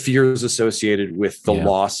the fears associated with the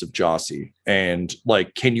loss of Jossi. And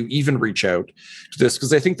like, can you even reach out to this?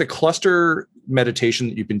 Because I think the cluster meditation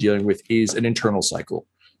that you've been dealing with is an internal cycle,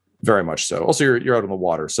 very much so. Also, you're out on the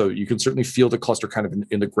water, so you can certainly feel the cluster kind of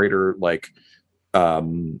in the greater like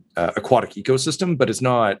aquatic ecosystem, but it's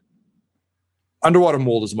not. Underwater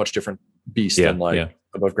mold is a much different beast than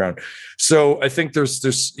above ground. So I think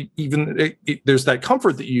there's even there's that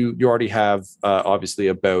comfort that you already have, obviously,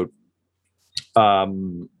 about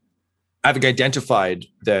having identified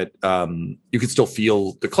that you can still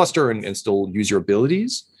feel the cluster and still use your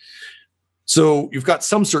abilities. So you've got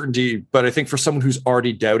some certainty, but I think for someone who's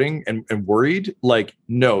already doubting and worried, like,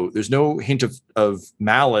 no, there's no hint of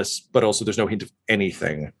malice, but also there's no hint of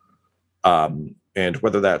anything. And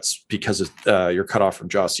whether that's because you're cut off from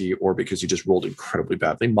Jossi or because you just rolled incredibly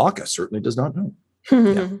badly, Maka certainly does not know.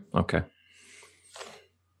 Okay.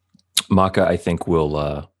 Maka, I think,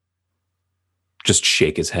 will just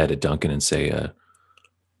shake his head at Duncan and say,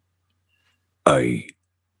 I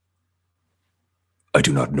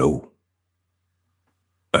do not know.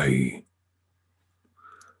 I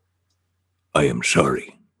am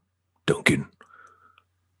sorry, Duncan.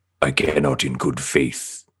 I cannot in good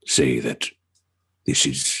faith say that this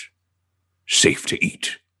is safe to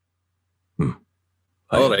eat.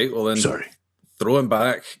 All right, well then, sorry. Throw him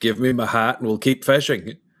back, give me my hat, and we'll keep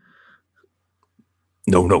fishing.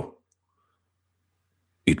 No.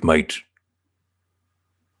 It might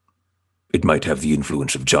have the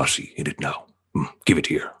influence of Jossie in it now. Give it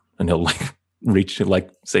here. And he'll like reach to like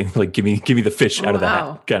saying like give me the fish out of the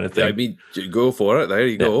hat kind of thing. I mean, go for it. There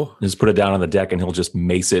you go. Just put it down on the deck and he'll just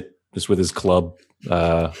mace it just with his club,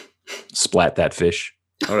 splat that fish.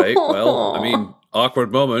 All right. Well, I mean,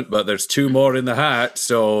 awkward moment, but there's 2 more in the hat.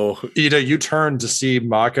 So Ida, you turn to see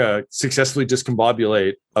Maka successfully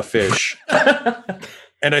discombobulate a fish.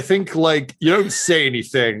 And I think, like, you don't say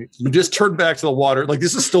anything. You just turn back to the water. Like,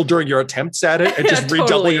 this is still during your attempts at it, and just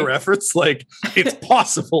redouble your efforts. Like, it's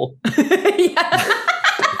possible.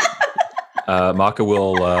 Maka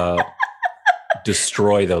will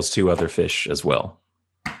destroy those 2 other fish as well.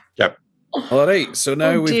 Yep. All right. So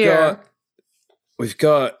now we've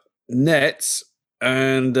got nets,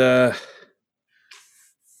 and well,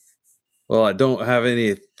 I don't have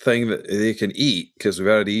anything that they can eat because we've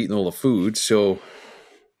already eaten all the food. So.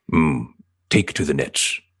 Take to the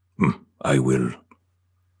nets. I will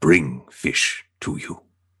bring fish to you.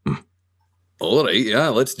 All right, yeah,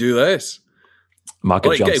 let's do this. Maka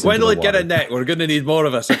all right, jumps Gwendolyn, into the get a net. We're going to need more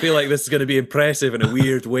of us. I feel like this is going to be impressive in a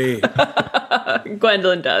weird way.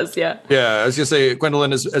 Gwendolyn does, yeah. Yeah, I was going to say,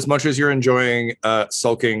 Gwendolyn, as much as you're enjoying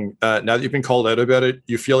sulking, now that you've been called out about it,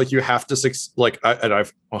 you feel like you have to, and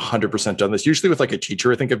I've 100% done this, usually with like a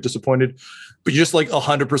teacher I think I've disappointed, but you just like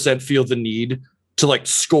 100% feel the need to like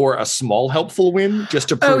score a small helpful win just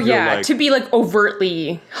to prove to be like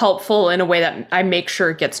overtly helpful in a way that I make sure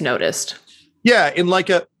it gets noticed. Yeah, in like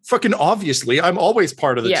a fucking obviously, I'm always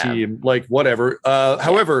part of the team, like whatever.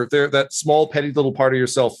 However, there that small petty little part of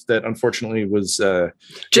yourself that unfortunately was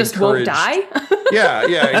just won't die.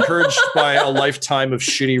 Encouraged by a lifetime of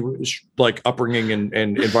shitty like upbringing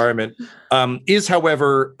and environment, is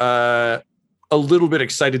however a little bit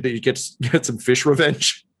excited that you get some fish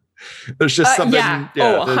revenge. There's just something.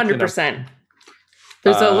 100%.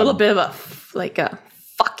 There's a little bit of a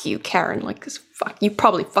fuck you, Karen. Like this, fuck you,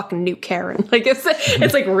 probably fucking knew Karen. Like it's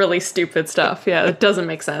like really stupid stuff. Yeah, it doesn't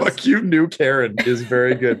make sense. Fuck you, knew Karen is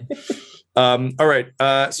very good. All right.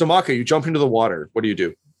 So Maka, you jump into the water. What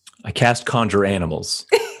do? I cast Conjure Animals.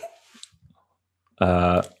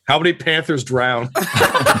 How many panthers drown?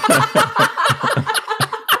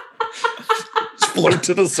 Float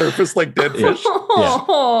to the surface like dead fish. Yeah.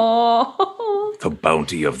 The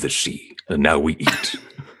bounty of the sea. And now we eat.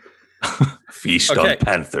 Feast on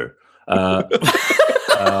panther. I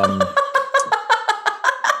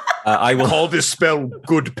will call this spell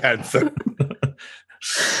Good Panther.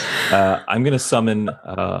 I'm going to summon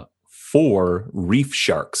 4 reef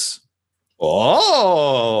sharks.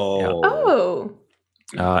 Oh.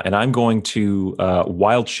 And I'm going to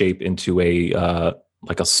wild shape into a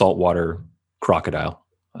saltwater crocodile.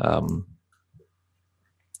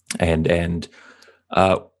 And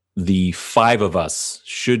the 5 of us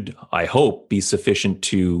should, I hope, be sufficient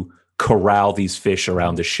to corral these fish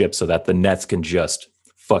around the ship so that the nets can just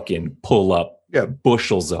fucking pull up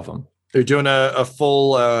bushels of them. They're doing a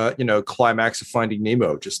full, climax of Finding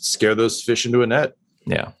Nemo. Just scare those fish into a net.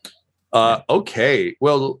 Yeah. Okay.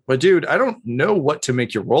 Well, my dude, I don't know what to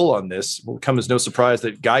make your roll on this. It will come as no surprise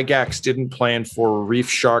that Gygax didn't plan for Reef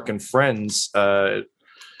Shark and Friends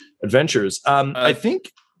adventures. I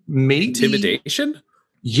think maybe intimidation.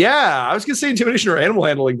 Yeah, I was gonna say intimidation or animal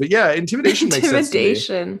handling, but yeah, intimidation makes sense.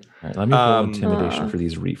 Intimidation. All right, let me roll intimidation for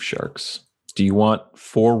these reef sharks. Do you want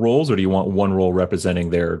 4 rolls or do you want 1 roll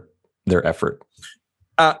representing their effort?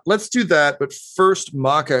 Let's do that. But first,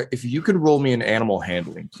 Maka, if you can roll me an animal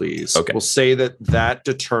handling, please. Okay. We'll say that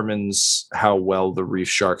determines how well the reef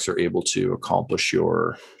sharks are able to accomplish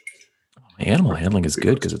your. Animal handling is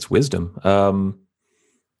good because it's wisdom.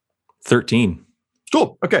 13.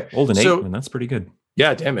 Cool. Okay. Rolled an 8, and that's pretty good.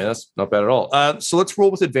 Yeah, damn it. That's not bad at all. So let's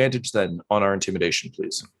roll with advantage then on our intimidation,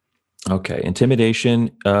 please. Okay.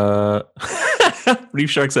 Intimidation. Reef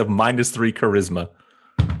sharks have -3 charisma.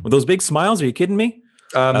 With those big smiles, are you kidding me?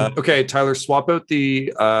 Okay, Tyler, swap out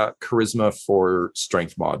the charisma for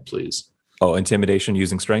strength mod, please. Oh, intimidation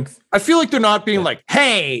using strength? I feel like they're not being like,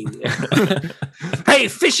 hey, hey,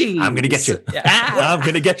 fishy. I'm going to get you. I'm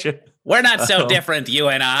going to get you. We're not so different, you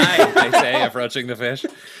and I, they say, approaching the fish.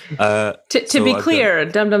 To be clear,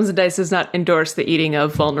 Dum Dums and Dice does not endorse the eating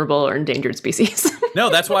of vulnerable or endangered species. No,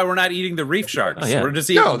 that's why we're not eating the reef sharks. Oh, yeah. We're just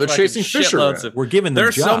eating they're chasing fish around. We're giving them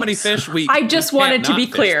There's so jobs. many fish. I just wanted to be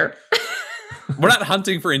clear. We're not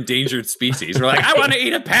hunting for endangered species. We're like, I want to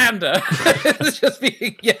eat a panda. It's just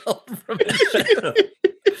being yelled from the ship.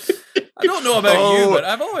 I don't know about you, but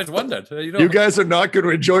I've always wondered. You guys are not going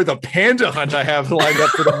to enjoy the panda hunt I have lined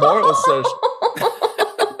up for tomorrow session.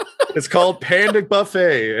 It's called Panda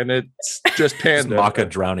Buffet, and it's just panda. Maka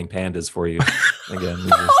drowning pandas for you. Again.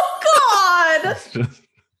 Oh, God!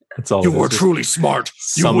 That's all. You were truly smart.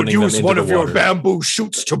 You would use one of your bamboo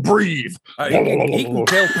shoots to breathe. He can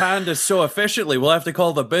kill pandas so efficiently, we'll have to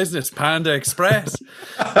call the business Panda Express.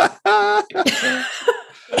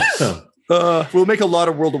 We'll make a lot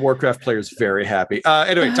of World of Warcraft players very happy.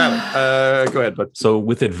 Anyway, Tyler, go ahead. But so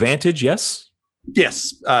with advantage, yes?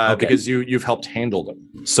 Yes, Okay. because you've helped handle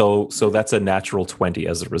them. So that's a natural 20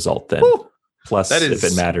 as a result then. Woo. Plus, That if is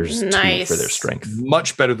it matters, nice. 2 for their strength.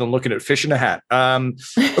 Much better than looking at fish in a hat.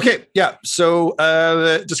 Okay, yeah. So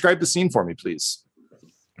describe the scene for me, please.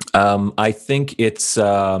 I think it's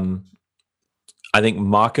I think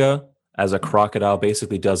Maka as a crocodile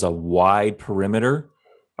basically does a wide perimeter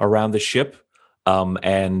around the ship,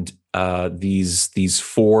 and these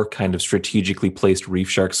 4 kind of strategically placed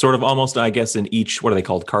reef sharks, sort of almost, I guess, in each, what are they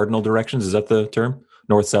called, cardinal directions? Is that the term?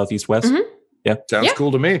 North, south, east, west? Mm-hmm. Yeah, Sounds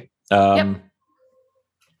cool to me.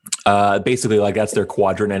 Basically, like that's their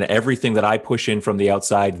quadrant, and everything that I push in from the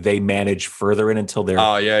outside, they manage further in until they're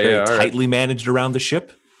very tightly managed around the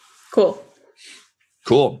ship. Cool.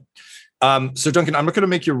 So Duncan, I'm not going to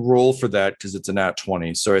make you roll for that because it's a nat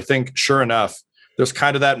 20. So I think, sure enough, there's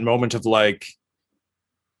kind of that moment of like,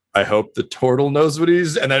 I hope the turtle knows what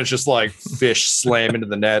he's, and then it's just like fish slam into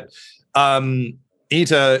the net.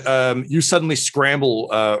 Ita, you suddenly scramble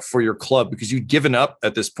for your club because you'd given up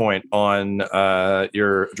at this point on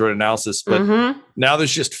your droid analysis, but now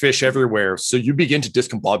there's just fish everywhere. So you begin to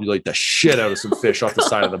discombobulate the shit out of some fish off the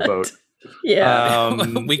side of the boat. Yeah.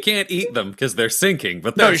 We can't eat them because they're sinking.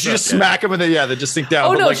 But no, you should just smack them and they just sink down.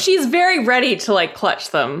 Oh, but no, like, she's very ready to like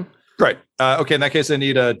clutch them. Great. Okay, in that case, I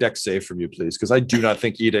need a dex save from you, please, because I do not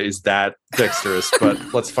think Ida is that dexterous,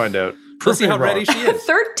 but let's find out. Let's see how ready she is.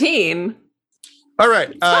 13. All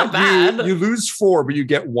right. not bad. You lose 4, but you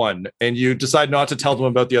get 1, and you decide not to tell them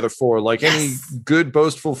about the other 4. Like any good,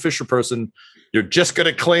 boastful fisher person, you're just going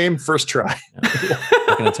to claim first try.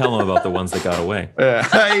 I'm going to tell them about the ones that got away.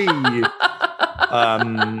 Hey.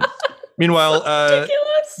 Meanwhile,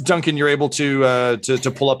 Ridiculous. Duncan, you're able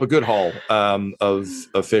to pull up a good haul of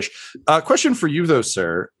fish. Question for you, though,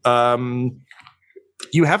 sir.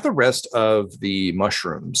 You have the rest of the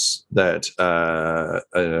mushrooms that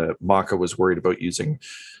Maka was worried about using.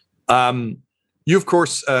 You, of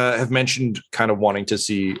course, have mentioned kind of wanting to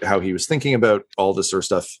see how he was thinking about all this sort of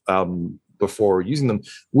stuff before using them.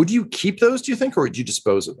 Would you keep those, do you think, or would you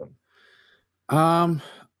dispose of them?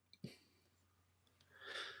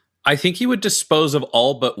 I think he would dispose of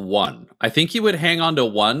all but 1. I think he would hang on to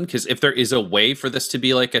 1 because if there is a way for this to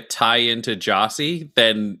be like a tie into Jossie,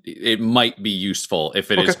 then it might be useful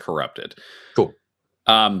if it is corrupted. Cool.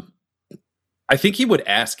 I think he would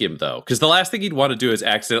ask him though, because the last thing he'd want to do is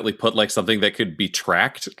accidentally put like something that could be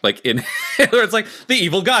tracked, like in where it's like the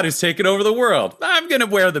evil god who's taken over the world. I'm gonna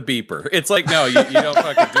wear the beeper. It's like no, you don't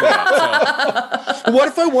fucking do that. So. What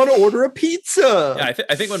if I want to order a pizza? Yeah,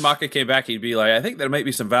 I think when Maka came back, he'd be like, I think there might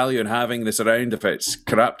be some value in having this around if it's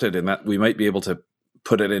corrupted, and that we might be able to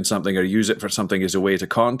put it in something or use it for something as a way to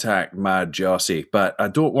contact Mad Jossie. But I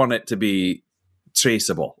don't want it to be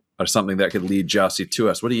traceable or something that could lead Jossie to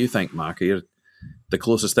us. What do you think, Maka? You're the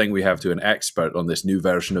closest thing we have to an expert on this new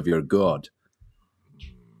version of your god.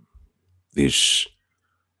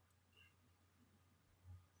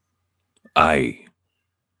 I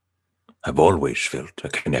have always felt a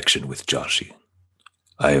connection with Jossie.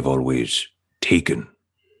 I have always taken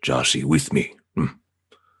Jossie with me.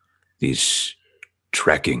 This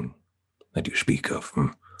tracking that you speak of.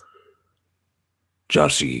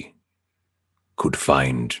 Jossie could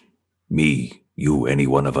find me, you, any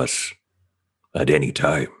one of us at any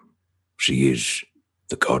time. She is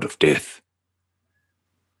the god of death.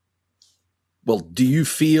 Well, do you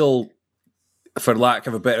feel, for lack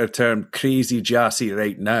of a better term, crazy Jossie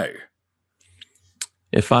right now?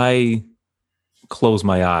 If I close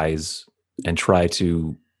my eyes and try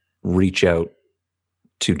to reach out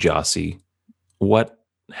to Jossie, what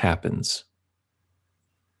happens?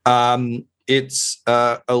 It's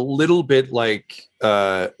a little bit like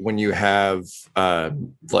when you have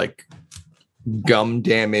like gum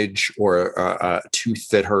damage or a tooth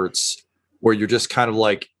that hurts, where you're just kind of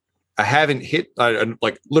like, I haven't hit,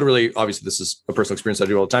 like literally, obviously this is a personal experience I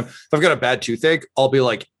do all the time. If I've got a bad toothache, I'll be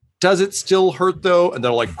like, does it still hurt though? And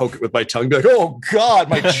then I'll like poke it with my tongue, be like, oh God,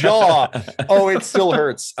 my jaw. Oh, it still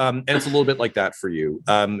hurts. And it's a little bit like that for you.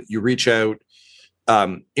 You reach out.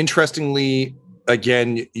 Interestingly,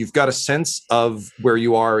 again, you've got a sense of where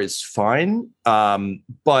you are is fine.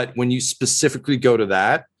 But when you specifically go to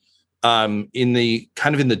that, in the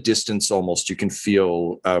kind of in the distance almost, you can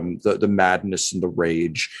feel the madness and the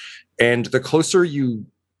rage. And the closer you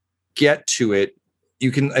get to it, you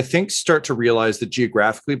can, I think, start to realize that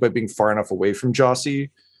geographically, by being far enough away from Jossie,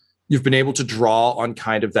 you've been able to draw on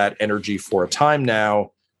kind of that energy for a time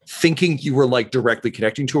now, thinking you were like directly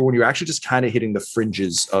connecting to her when you're actually just kind of hitting the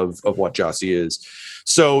fringes of what Jossie is.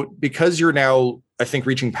 So because you're now, I think,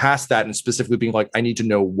 reaching past that and specifically being like, I need to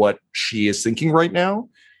know what she is thinking right now,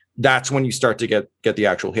 that's when you start to get the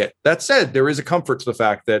actual hit. That said, there is a comfort to the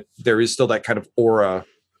fact that there is still that kind of aura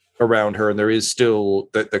around her, and there is still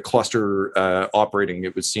the cluster operating.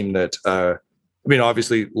 It would seem that, I mean,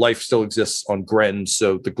 obviously life still exists on Gren,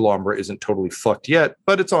 so the Glombra isn't totally fucked yet,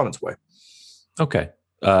 but it's on its way. Okay.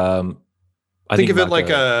 I think of it like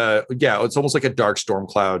it's almost like a dark storm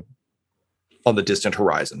cloud on the distant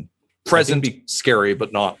horizon. Present, scary,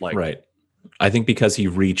 but not like... Right. I think because he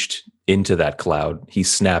reached into that cloud, he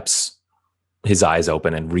snaps his eyes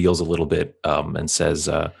open and reels a little bit and says,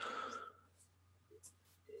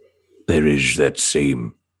 there is that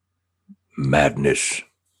same madness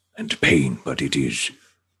and pain, but it is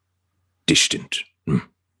distant.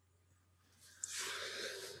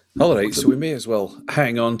 All right, so we may as well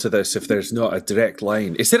hang on to this if there's not a direct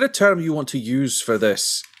line. Is there a term you want to use for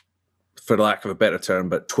this, for lack of a better term,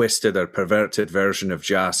 but twisted or perverted version of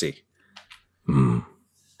Jossie?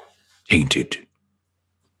 Tainted. Do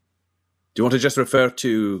you want to just refer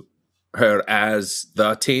to her as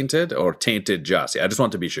the Tainted or Tainted Jossie? I just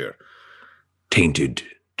want to be sure. Tainted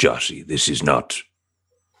Jossie. This is not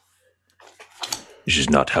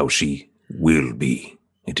how she will be.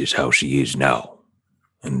 It is how she is now.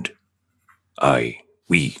 And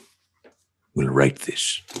we will write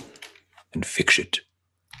this and fix it.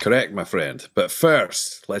 Correct, my friend. But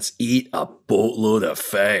first, let's eat a boatload of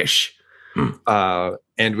fish.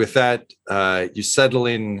 And with that, you settle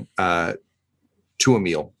in to a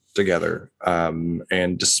meal together.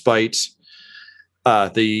 And despite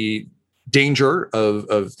the danger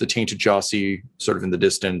of the tainted Jossie sort of in the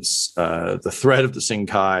distance, the threat of the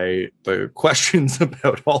Sinkai, the questions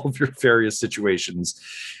about all of your various situations,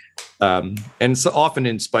 and so often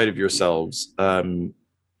in spite of yourselves,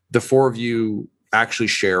 the four of you actually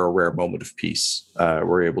share a rare moment of peace.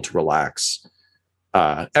 We're able to relax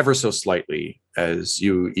ever so slightly as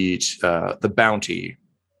you eat the bounty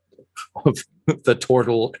of the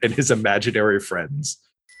turtle and his imaginary friends.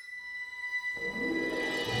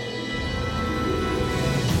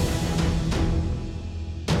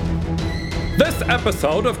 This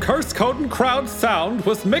episode of Curse Code and Crowd Sound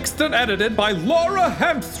was mixed and edited by Laura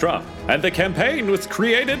Hamstra, and the campaign was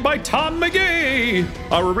created by Tom McGee.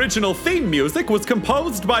 Our original theme music was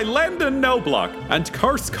composed by Landon Noblock, and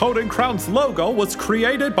Curse Code and Crown's logo was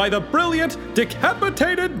created by the brilliant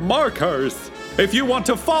Decapitated Markers. If you want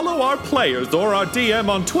to follow our players or our DM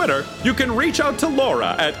on Twitter, you can reach out to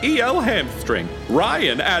Laura at EL Hamstring,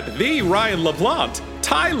 Ryan at the Ryan LeBlanc,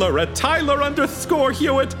 Tyler at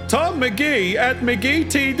Tyler_Hewitt, Tom McGee at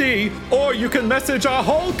McGeeTD, or you can message our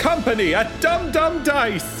whole company at Dum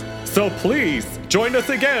Dice. So please join us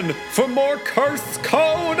again for more Curse,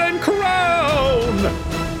 Code, and Crown!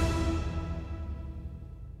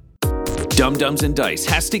 Dum Dums and Dice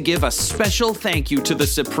has to give a special thank you to the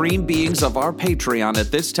supreme beings of our Patreon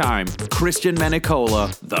at this time: Christian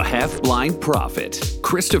Menicola, the Half-Blind Prophet,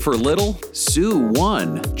 Christopher Little, Sue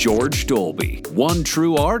One, George Dolby, One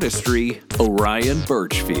True Artistry, Orion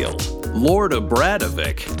Birchfield, Lord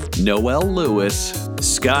Abradovic, Noel Lewis,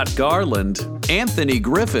 Scott Garland, Anthony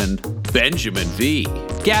Griffin, Benjamin V,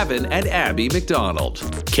 Gavin and Abby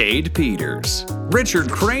McDonald, Cade Peters, Richard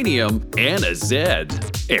Cranium, Anna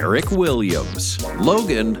Zed, Eric Williams,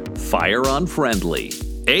 Logan Fire Unfriendly,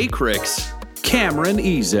 Acrix, Cameron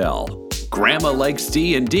Ezel, Grandma Likes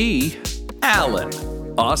D&D, Alan,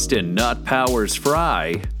 Austin Nut Powers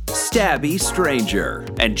Fry, Stabby Stranger,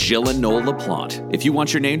 and Jill and Noel LaPlante. If you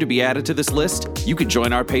want your name to be added to this list, you can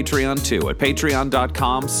join our Patreon too at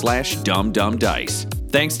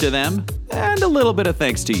patreon.com/dumdumdice. Thanks to them, and a little bit of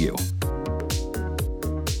thanks to you.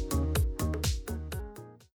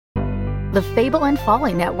 The Fable and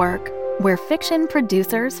Folly Network, where fiction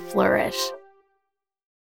producers flourish.